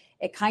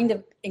it kind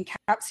of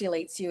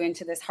encapsulates you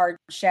into this hard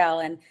shell.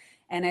 And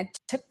it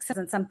took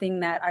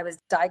something that I was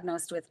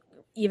diagnosed with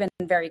even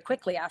very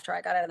quickly after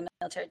I got out of the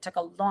military. It took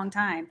a long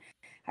time.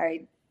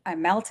 I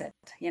melted,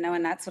 you know,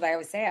 and that's what I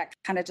always say. I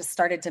kind of just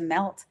started to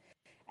melt.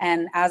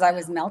 And as I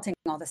was melting,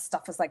 all this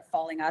stuff was like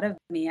falling out of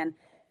me. And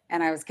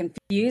I was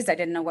confused. I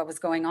didn't know what was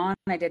going on.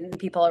 I didn't,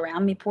 people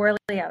around me poorly.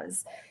 I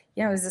was,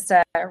 you know, it was just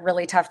a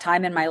really tough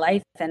time in my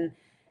life. And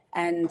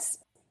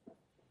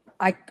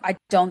I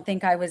don't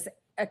think I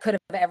could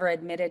have ever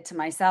admitted to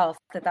myself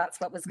that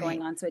that's what was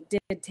going on. So it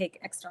did take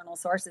external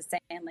sources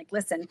saying like,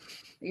 listen,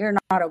 you're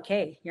not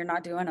okay. You're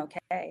not doing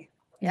okay.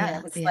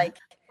 It was like,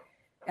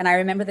 and I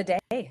remember the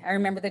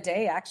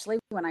day actually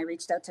when I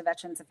reached out to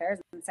Veterans Affairs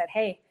and said,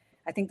 hey,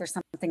 I think there's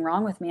something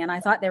wrong with me. And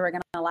I thought they were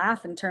going to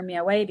laugh and turn me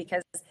away,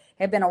 because it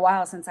had been a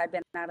while since I'd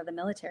been out of the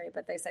military.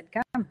 But they said,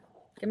 come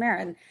here.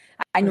 And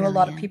I knew a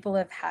lot of people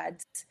have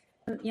had,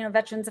 you know,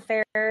 Veterans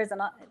Affairs,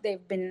 and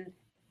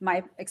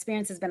my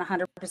experience has been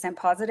 100%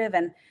 positive.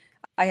 And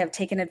I have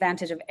taken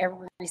advantage of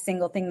every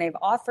single thing they've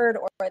offered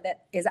or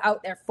that is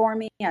out there for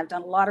me. I've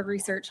done a lot of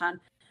research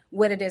on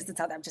what it is that's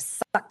out there. I've just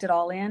sucked it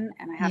all in.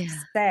 And I have to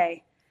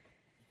say,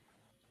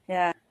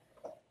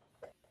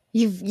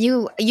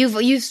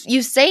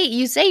 you say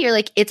you're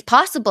like, it's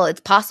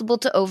possible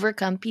to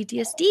overcome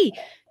PTSD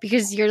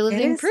because you're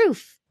living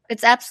proof.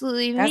 It's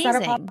absolutely amazing.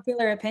 That's not a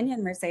popular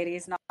opinion,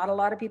 Mercedes. Not a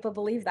lot of people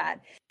believe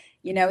that.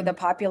 You know, the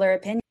popular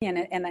opinion,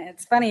 and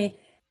it's funny,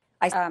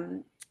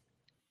 of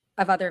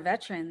other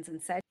veterans,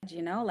 and said,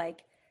 you know,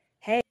 like,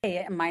 hey,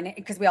 my name,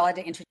 because we all had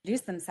to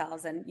introduce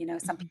themselves, and you know,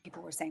 some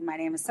people were saying, my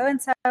name is so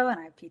and so, and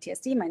I have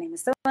PTSD. My name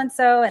is so and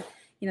so, and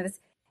you know this.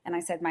 And I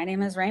said, my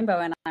name is Rainbow,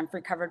 and I'm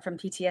recovered from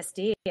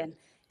PTSD. And,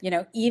 you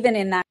know, even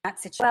in that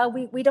situation,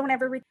 well, we don't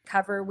ever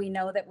recover. We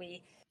know that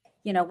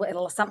you know,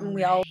 it'll something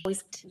we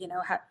always, you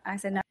know, I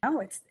said,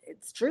 no,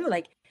 it's true.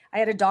 Like, I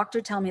had a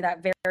doctor tell me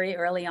that very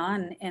early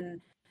on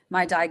in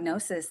my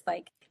diagnosis,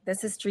 like,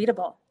 this is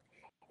treatable.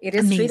 It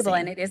is treatable,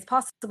 and it is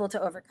possible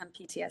to overcome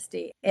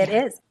PTSD. It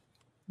is.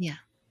 Yeah.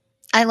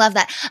 I love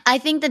that. I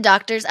think the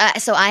doctors,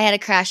 so I had a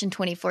crash in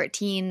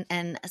 2014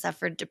 and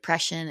suffered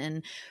depression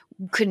and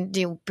couldn't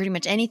do pretty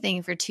much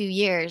anything for 2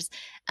 years,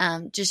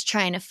 just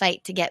trying to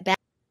fight to get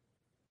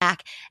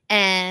back.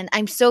 And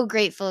I'm so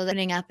grateful that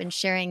putting up and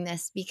sharing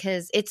this,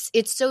 because it's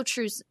so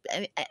true.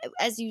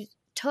 As you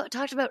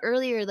talked about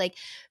earlier, like,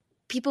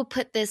 people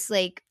put this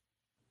like,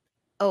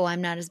 oh,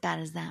 I'm not as bad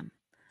as them.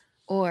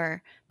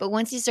 But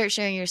once you start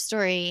sharing your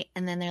story,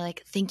 and then they're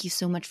like, thank you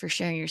so much for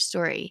sharing your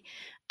story.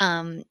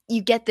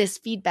 You get this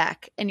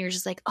feedback, and you're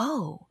just like,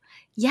 oh,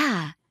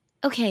 yeah,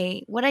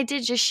 okay, what I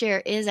did just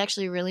share is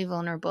actually really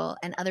vulnerable,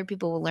 and other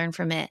people will learn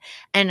from it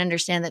and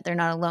understand that they're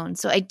not alone.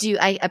 So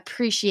I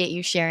appreciate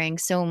you sharing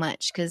so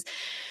much, because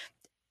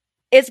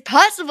it's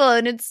possible,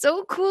 and it's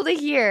so cool to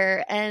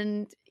hear.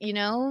 And, you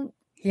know,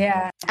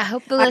 I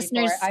hope the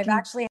listeners. I've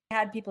actually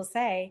had people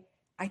say,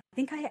 I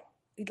think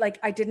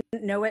I didn't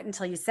know it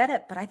until you said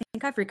it, but I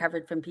think I've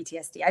recovered from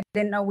PTSD. I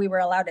didn't know we were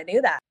allowed to do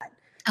that.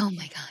 Oh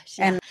my gosh.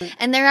 Yeah.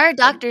 And there are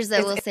doctors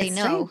that will say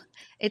no. Strange.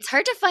 It's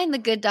hard to find the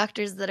good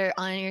doctors that are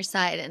on your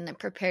side and are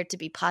prepared to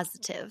be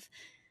positive.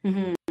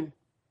 Mm-hmm.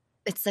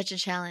 It's such a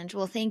challenge.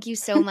 Well, thank you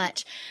so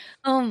much.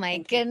 Oh my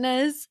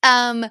goodness.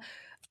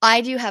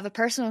 I do have a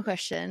personal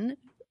question.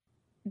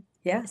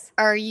 Yes.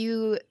 Are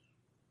you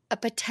a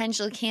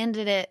potential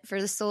candidate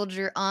for the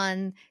Soldier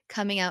On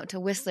coming out to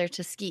Whistler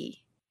to ski?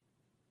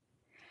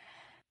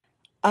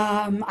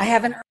 I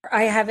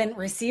haven't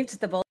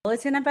received the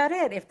bulletin about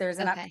it, if there's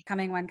an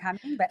upcoming one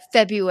coming, but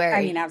February.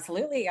 I mean,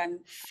 absolutely. I'm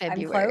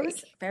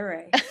close.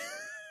 February.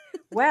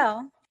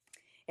 Well,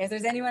 if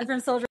there's anyone from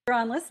Soldier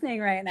On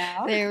listening right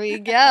now. There we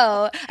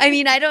go. I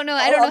mean, I don't know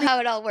how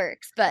it all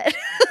works, but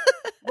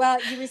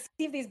well, you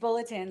receive these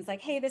bulletins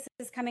like, hey, this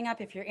is coming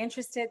up. If you're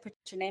interested, put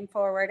your name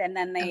forward. And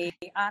then they,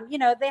 you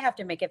know, they have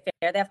to make it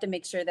fair. They have to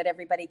make sure that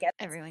everybody gets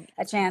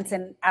a chance.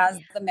 And as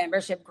the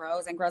membership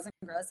grows and grows and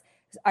grows,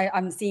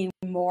 I'm seeing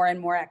more and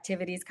more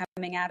activities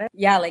coming at it.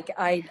 Yeah, like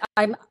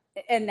I'm,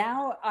 and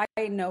now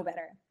I know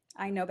better.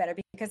 I know better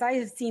because I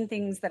have seen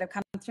things that have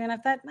come through, and I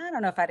thought, I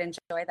don't know if I'd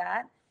enjoy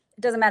that.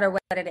 It doesn't matter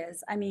what it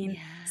is. I mean,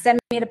 send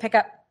me to pick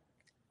up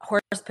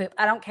horse poop.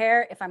 I don't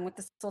care if I'm with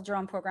the Soldier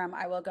On program,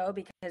 I will go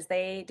because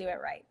they do it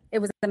right. It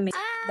was amazing.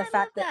 The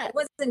fact that it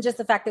wasn't just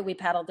the fact that we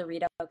paddled the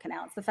Rideau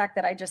Canal. It's the fact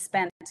that I just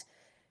spent,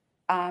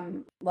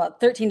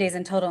 13 days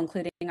in total,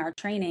 including our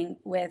training,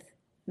 with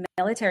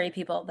military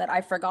people that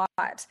I forgot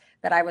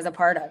that I was a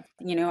part of.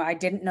 You know, I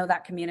didn't know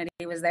that community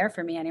was there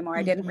for me anymore.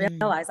 I didn't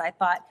realize. I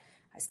thought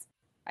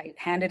I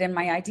handed in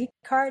my ID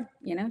card,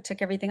 you know,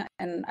 took everything,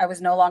 and I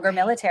was no longer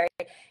military.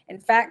 In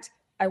fact,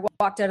 I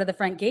walked out of the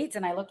front gates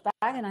and I looked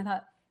back and I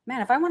thought,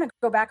 man, if I want to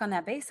go back on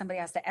that base, somebody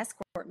has to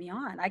escort me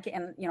on. I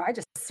can, you know, I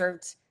just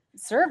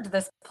served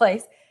this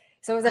place.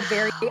 So it was a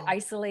very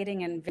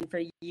isolating, and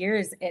for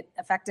years it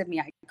affected me.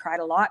 I cried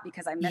a lot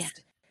because I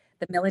missed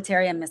the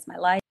military. I missed my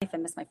life. I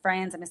missed my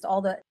friends. I missed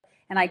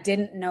and I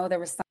didn't know there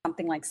was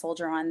something like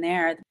Soldier On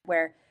there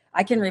where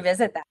I can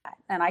revisit that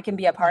and I can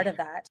be a part of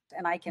that.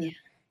 And I can,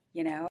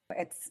 you know,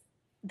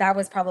 that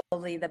was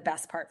probably the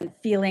best part,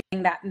 feeling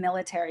that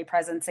military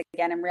presence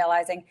again and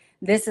realizing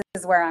this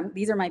is where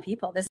these are my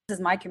people. This is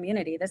my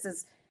community. This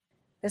is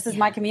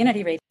my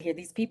community right here,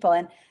 these people.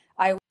 And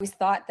I always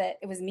thought that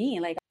it was me.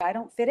 Like, I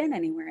don't fit in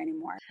anywhere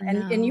anymore.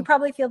 And you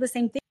probably feel the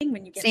same thing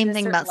when you get to a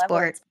certain level.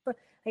 Sport.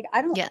 Like,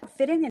 I don't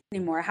fit in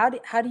anymore. How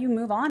do you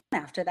move on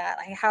after that?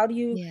 Like, how do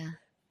you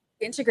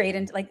integrate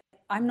into, like,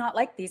 I'm not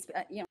like these,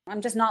 you know,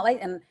 I'm just not like,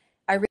 and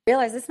I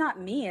realized it's not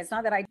me. It's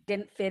not that I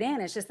didn't fit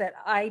in. It's just that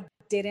I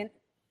didn't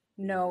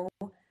know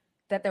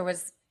that I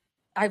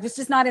was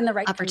just not in the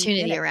right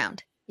opportunity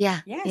around.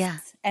 Yeah. Yes. Yeah.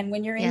 And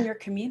when you're in your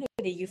community,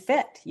 you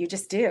fit, you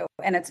just do.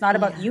 And it's not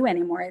about you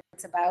anymore.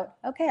 It's about,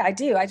 okay, I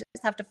just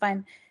have to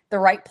find the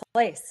right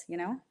place, you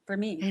know, for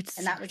me.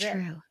 And that was true.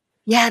 It.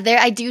 Yeah,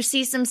 I do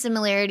see some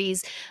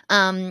similarities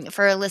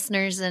for our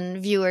listeners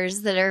and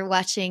viewers that are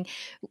watching.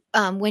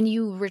 When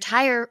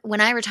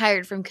I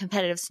retired from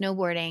competitive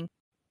snowboarding,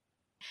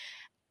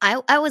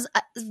 I was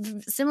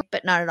similar,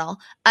 but not at all.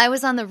 I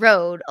was on the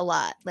road a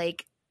lot.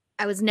 Like,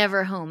 I was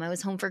never home. I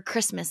was home for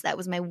Christmas. That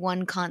was my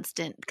one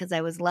constant, because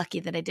I was lucky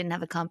that I didn't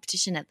have a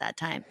competition at that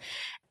time.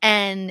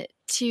 And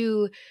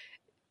to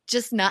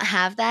just not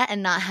have that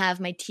and not have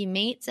my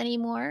teammates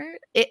anymore,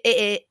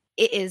 it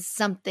is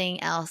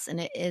something else. And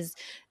it is,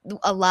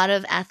 a lot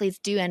of athletes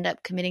do end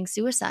up committing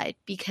suicide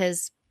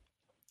because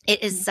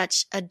it is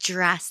such a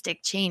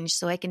drastic change.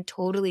 So I can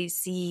totally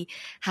see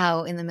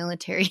how in the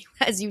military,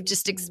 as you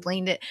just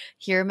explained it,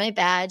 here, my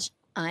badge,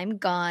 I'm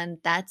gone.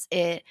 That's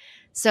it.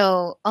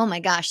 So, oh my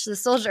gosh, the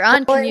Soldier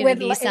On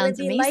community sounds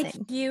amazing.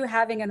 Like you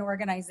having an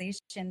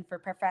organization for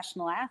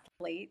professional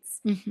athletes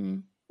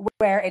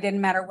where it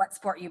didn't matter what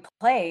sport you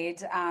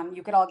played,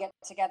 you could all get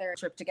together, a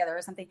trip together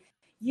or something.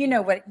 You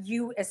know what,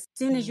 as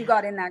soon as you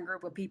got in that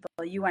group of people,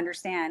 you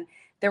understand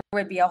there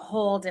would be a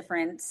whole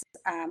different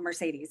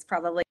Mercedes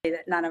probably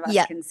that none of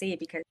us can see,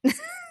 because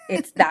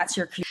that's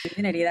your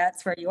community.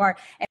 That's where you are.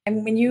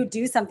 And when you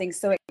do something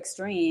so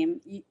extreme,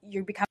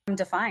 you become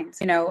defined.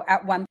 You know,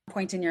 at one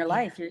point in your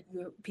life,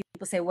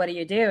 people say, what do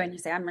you do? And you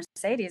say, I'm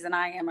Mercedes and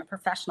I am a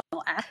professional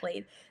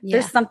athlete. Yeah.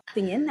 There's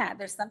something in that.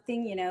 There's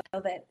something, you know,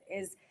 that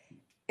is,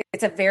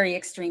 it's a very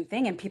extreme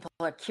thing, and people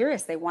are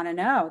curious. They want to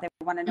know. They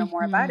want to know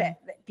more about it.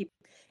 It's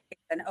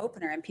an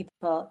opener, and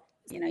people,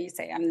 you know, you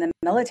say, I'm the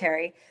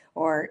military,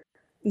 or,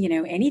 you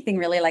know, anything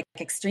really like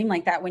extreme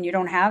like that. When you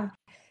don't have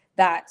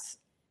that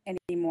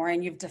anymore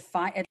and you've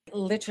defined it,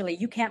 literally,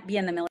 you can't be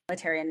in the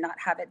military and not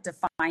have it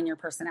define your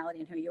personality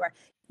and who you are.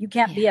 You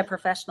can't be a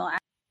professional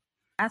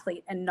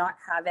athlete and not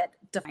have it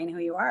define who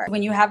you are.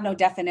 When you have no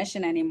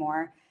definition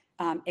anymore,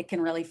 it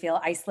can really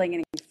feel isolating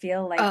and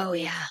feel like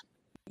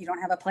you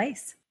don't have a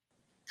place.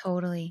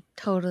 Totally.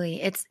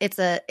 It's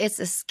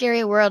a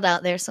scary world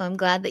out there. So I'm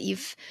glad that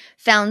you've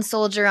found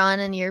Soldier On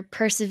and you're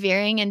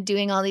persevering and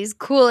doing all these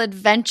cool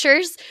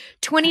adventures.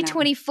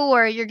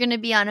 2024, you're going to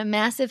be on a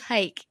massive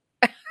hike.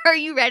 Are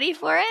you ready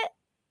for it?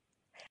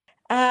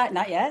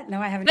 Not yet.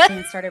 No, I haven't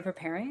even started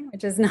preparing,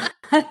 which is not.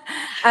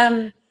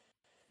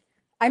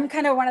 I'm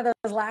kind of one of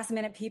those last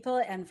minute people,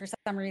 and for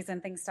some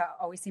reason things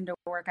always seem to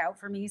work out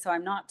for me, so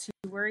I'm not too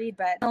worried.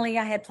 But only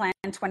I had planned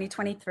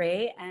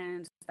 2023,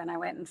 and then I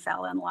went and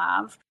fell in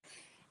love.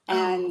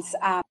 And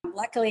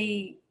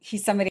luckily,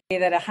 he's somebody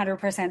that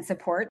 100%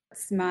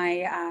 supports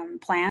my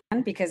plan,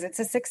 because it's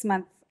a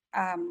 6-month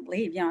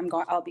leave. You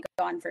know, I'll be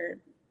gone for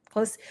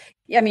close.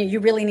 I mean, you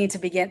really need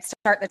to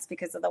start this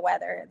because of the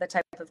weather, the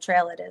type of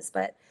trail it is.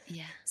 But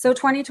so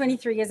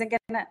 2023 isn't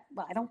gonna.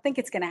 Well, I don't think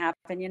it's gonna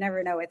happen. You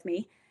never know with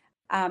me.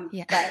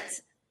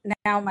 But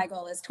now my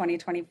goal is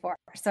 2024.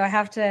 So I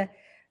have to,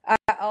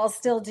 I'll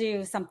still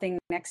do something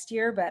next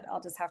year, but I'll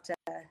just have to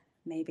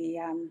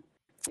maybe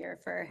year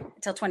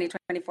till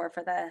 2024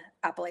 for the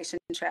Appalachian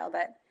Trail.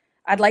 But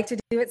I'd like to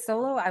do it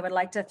solo. I would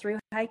like to through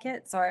hike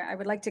it. So I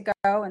would like to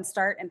go and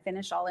start and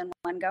finish all in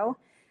one go.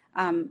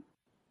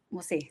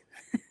 We'll see.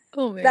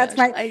 Oh my that's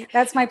gosh.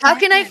 That's my plan. How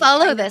can I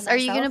follow this? Are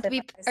you going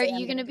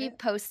to be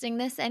posting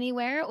this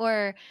anywhere,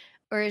 or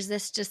is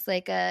this just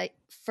like a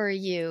for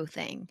you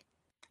thing?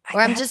 Or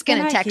I'm just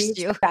going to text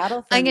you.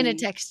 I'm going to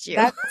text you.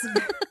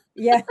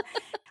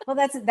 Well,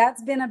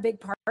 that's been a big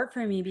part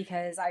for me,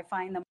 because I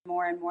find the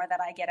more and more that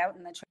I get out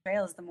in the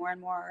trails, the more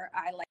and more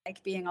I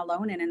like being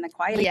alone and in the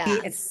quiet. Yeah.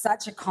 It's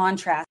such a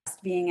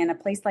contrast being in a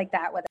place like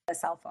that with a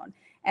cell phone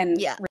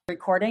and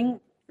recording.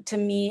 To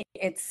me,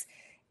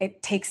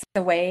 it takes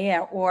away,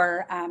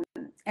 or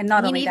and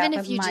not only that,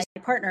 but my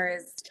partner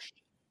is.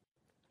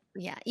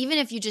 Yeah, even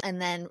if you just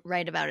and then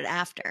write about it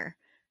after,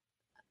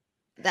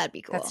 that'd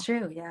be cool. That's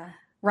true. Yeah.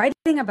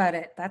 Writing about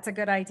it. That's a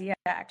good idea,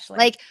 actually.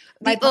 Like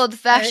the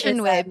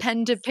old-fashioned way,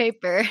 pen to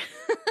paper.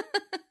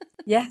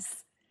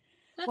 Yes.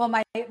 Well,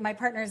 my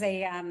partner's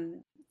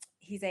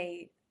he's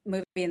a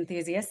movie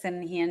enthusiast,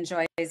 and he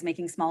enjoys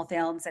making small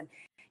films, and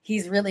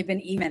he's really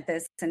been eager at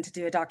this and to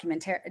do a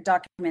documentary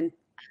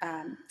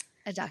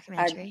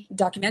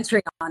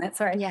on it.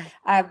 Sorry. Yeah.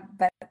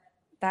 But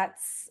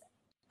that's.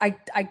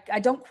 I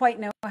don't quite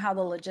know how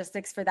the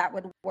logistics for that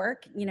would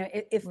work. You know,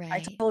 if I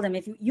told him,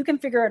 if you can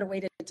figure out a way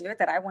to do it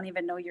that I won't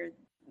even know you're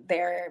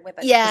there with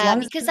us. Yeah,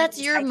 because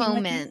that's your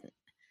moment.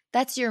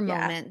 That's your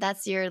moment.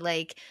 That's your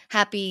like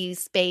happy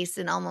space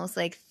and almost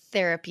like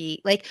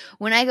therapy. Like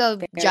when I go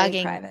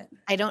jogging, private.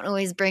 I don't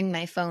always bring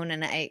my phone,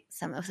 and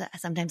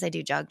sometimes I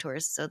do jog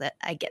tours so that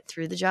I get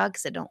through the jog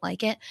because I don't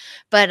like it.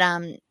 But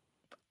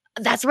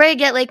that's where I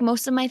get like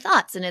most of my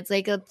thoughts, and it's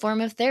like a form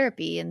of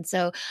therapy. And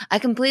so I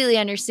completely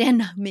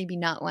understand maybe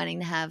not wanting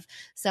to have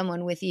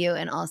someone with you,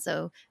 and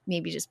also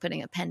maybe just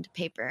putting a pen to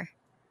paper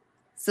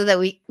so that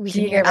we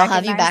can I'll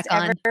have you back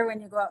on.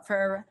 When you go out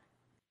for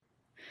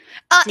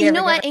you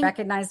know what?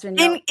 Recognized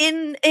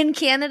in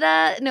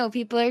Canada, no,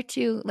 people are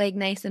too like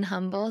nice and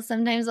humble.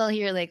 Sometimes I'll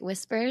hear like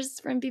whispers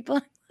from people.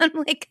 I'm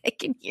like, I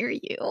can hear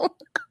you.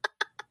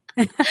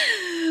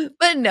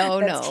 But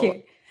no.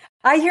 Cute.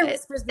 I hear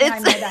whispers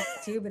behind my back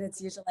too, but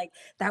it's usually like,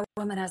 that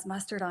woman has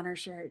mustard on her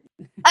shirt.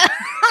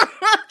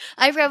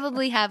 I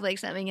probably have like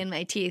something in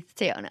my teeth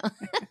too. No.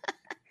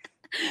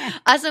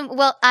 Awesome.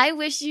 Well, I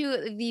wish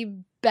you the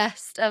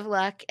best of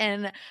luck,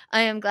 and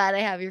I am glad I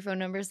have your phone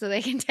number so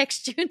they can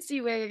text you and see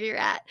where you're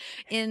at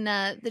in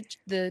the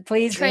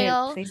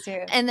trail. Please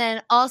do. And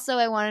then also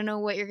I want to know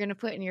what you're going to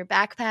put in your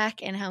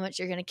backpack and how much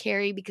you're going to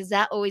carry, because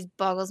that always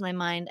boggles my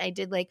mind. I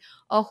did like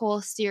a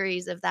whole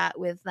series of that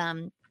with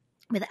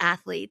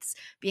athletes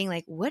being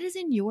like, what is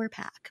in your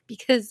pack?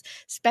 Because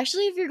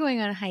especially if you're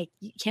going on a hike,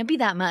 you can't be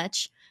that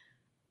much.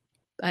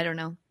 I don't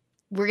know.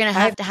 We're going to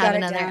have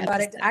another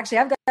episode. Actually,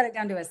 I've got it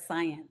down to a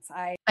science.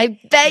 I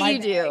bet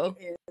you do.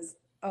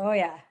 Oh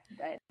yeah.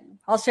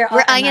 I'll share.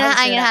 I'm going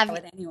to have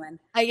with anyone.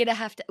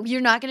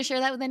 You're not going to share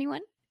that with anyone?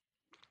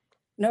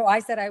 No, I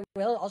said I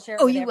will. I'll share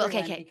it with everyone.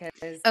 Okay.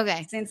 Because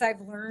since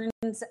I've learned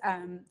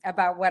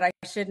about what I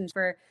shouldn't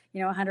for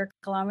 100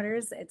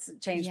 kilometers, it's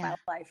changed my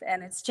life,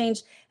 and it's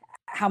changed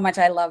how much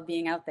I love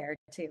being out there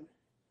too.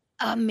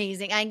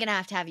 Amazing. I'm going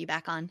to have you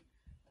back on.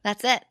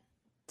 That's it.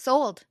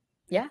 Sold.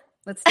 Yeah,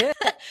 let's do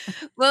it.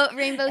 Well,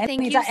 Rainbow,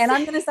 thank you. And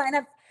I'm going to sign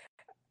up.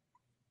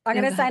 I'm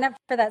going to sign up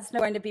for that. It's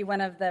going to be one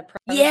of the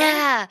programs.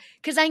 Yeah,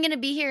 because I'm going to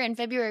be here in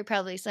February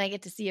probably, so I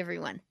get to see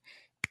everyone.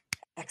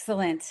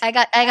 Excellent. I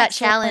got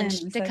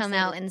challenged to come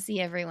out and see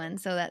everyone,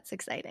 so that's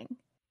exciting.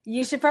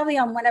 You should probably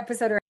on one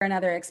episode or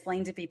another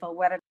explain to people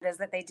what it is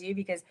that they do,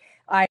 because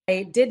I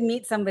did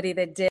meet somebody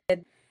that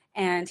did,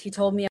 and he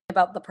told me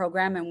about the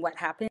program and what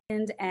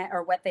happened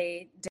or what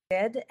they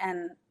did,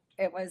 and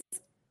it was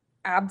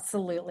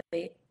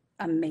absolutely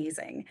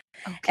amazing.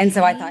 Okay. And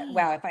so I thought,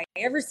 wow, if I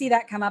ever see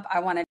that come up, I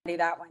want to do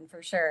that one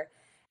for sure.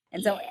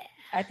 And so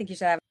I think you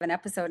should have an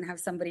episode and have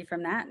somebody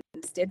from that.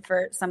 And did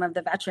for some of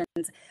the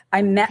veterans.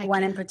 I met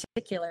one in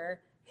particular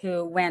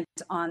who went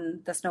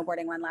on the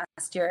snowboarding one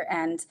last year,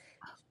 and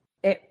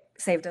it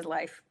saved his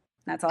life.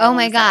 That's all. Oh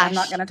my gosh. I'm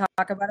not going to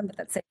talk about him, but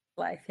that saved his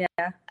life.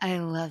 Yeah. I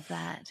love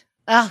that.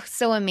 Oh,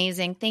 so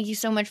amazing. Thank you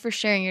so much for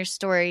sharing your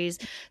stories.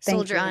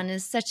 Soldier On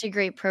is such a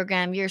great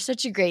program. You're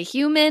such a great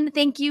human.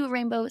 Thank you,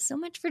 Rainbow, so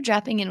much for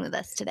dropping in with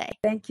us today.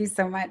 Thank you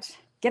so much.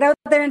 Get out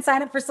there and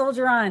sign up for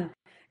Soldier On.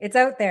 It's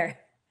out there.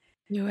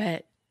 Do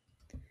it.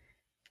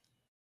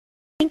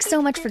 Thanks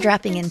so much for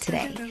dropping in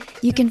today.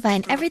 You can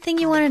find everything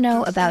you want to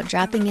know about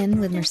Dropping In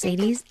with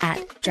Mercedes at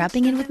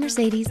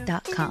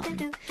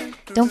droppinginwithmercedes.com.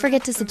 Don't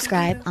forget to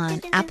subscribe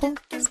on Apple,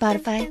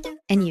 Spotify,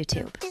 and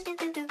YouTube.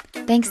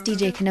 Thanks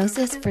DJ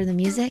Kenosis for the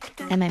music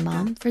and my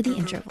mom for the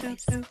intro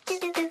voice.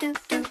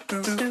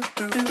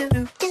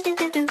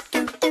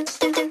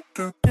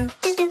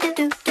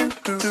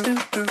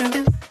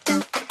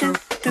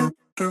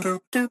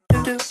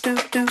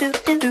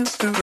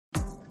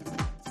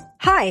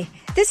 Hi,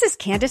 this is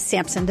Candace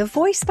Sampson, the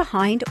voice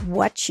behind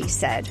What She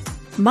Said.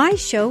 My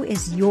show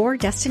is your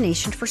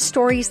destination for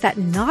stories that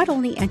not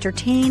only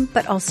entertain,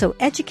 but also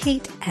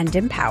educate and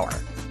empower.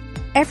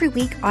 Every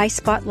week, I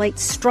spotlight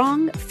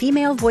strong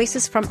female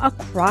voices from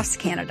across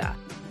Canada,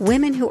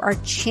 women who are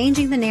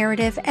changing the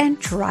narrative and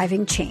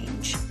driving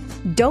change.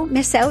 Don't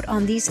miss out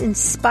on these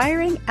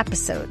inspiring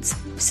episodes.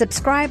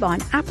 Subscribe on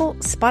Apple,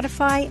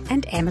 Spotify,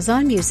 and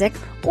Amazon Music,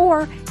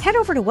 or head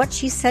over to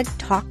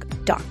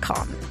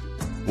whatshesaidtalk.com.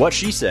 What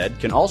She Said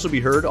can also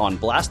be heard on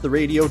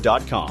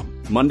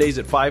blasttheradio.com, Mondays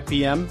at 5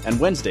 p.m. and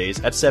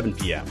Wednesdays at 7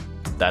 p.m.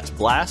 That's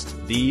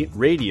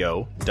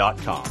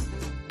blasttheradio.com.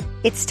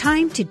 It's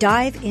time to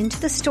dive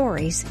into the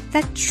stories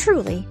that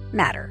truly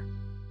matter.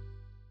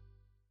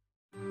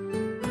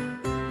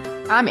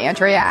 I'm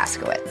Andrea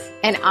Askowitz.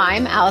 And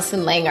I'm Allison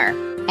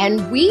Langer.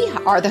 And we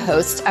are the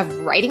hosts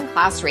of Writing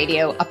Class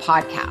Radio, a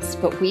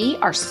podcast, but we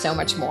are so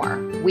much more.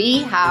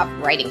 We have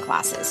writing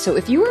classes. So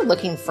if you are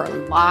looking for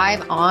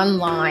live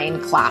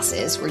online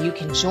classes where you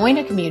can join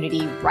a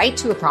community, write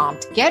to a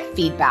prompt, get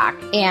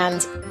feedback,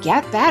 and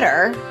get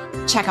better,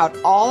 check out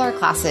all our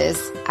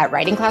classes at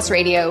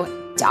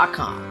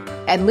writingclassradio.com.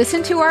 And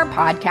listen to our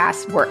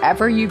podcast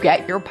wherever you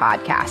get your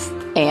podcasts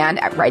and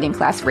at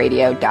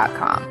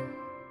writingclassradio.com.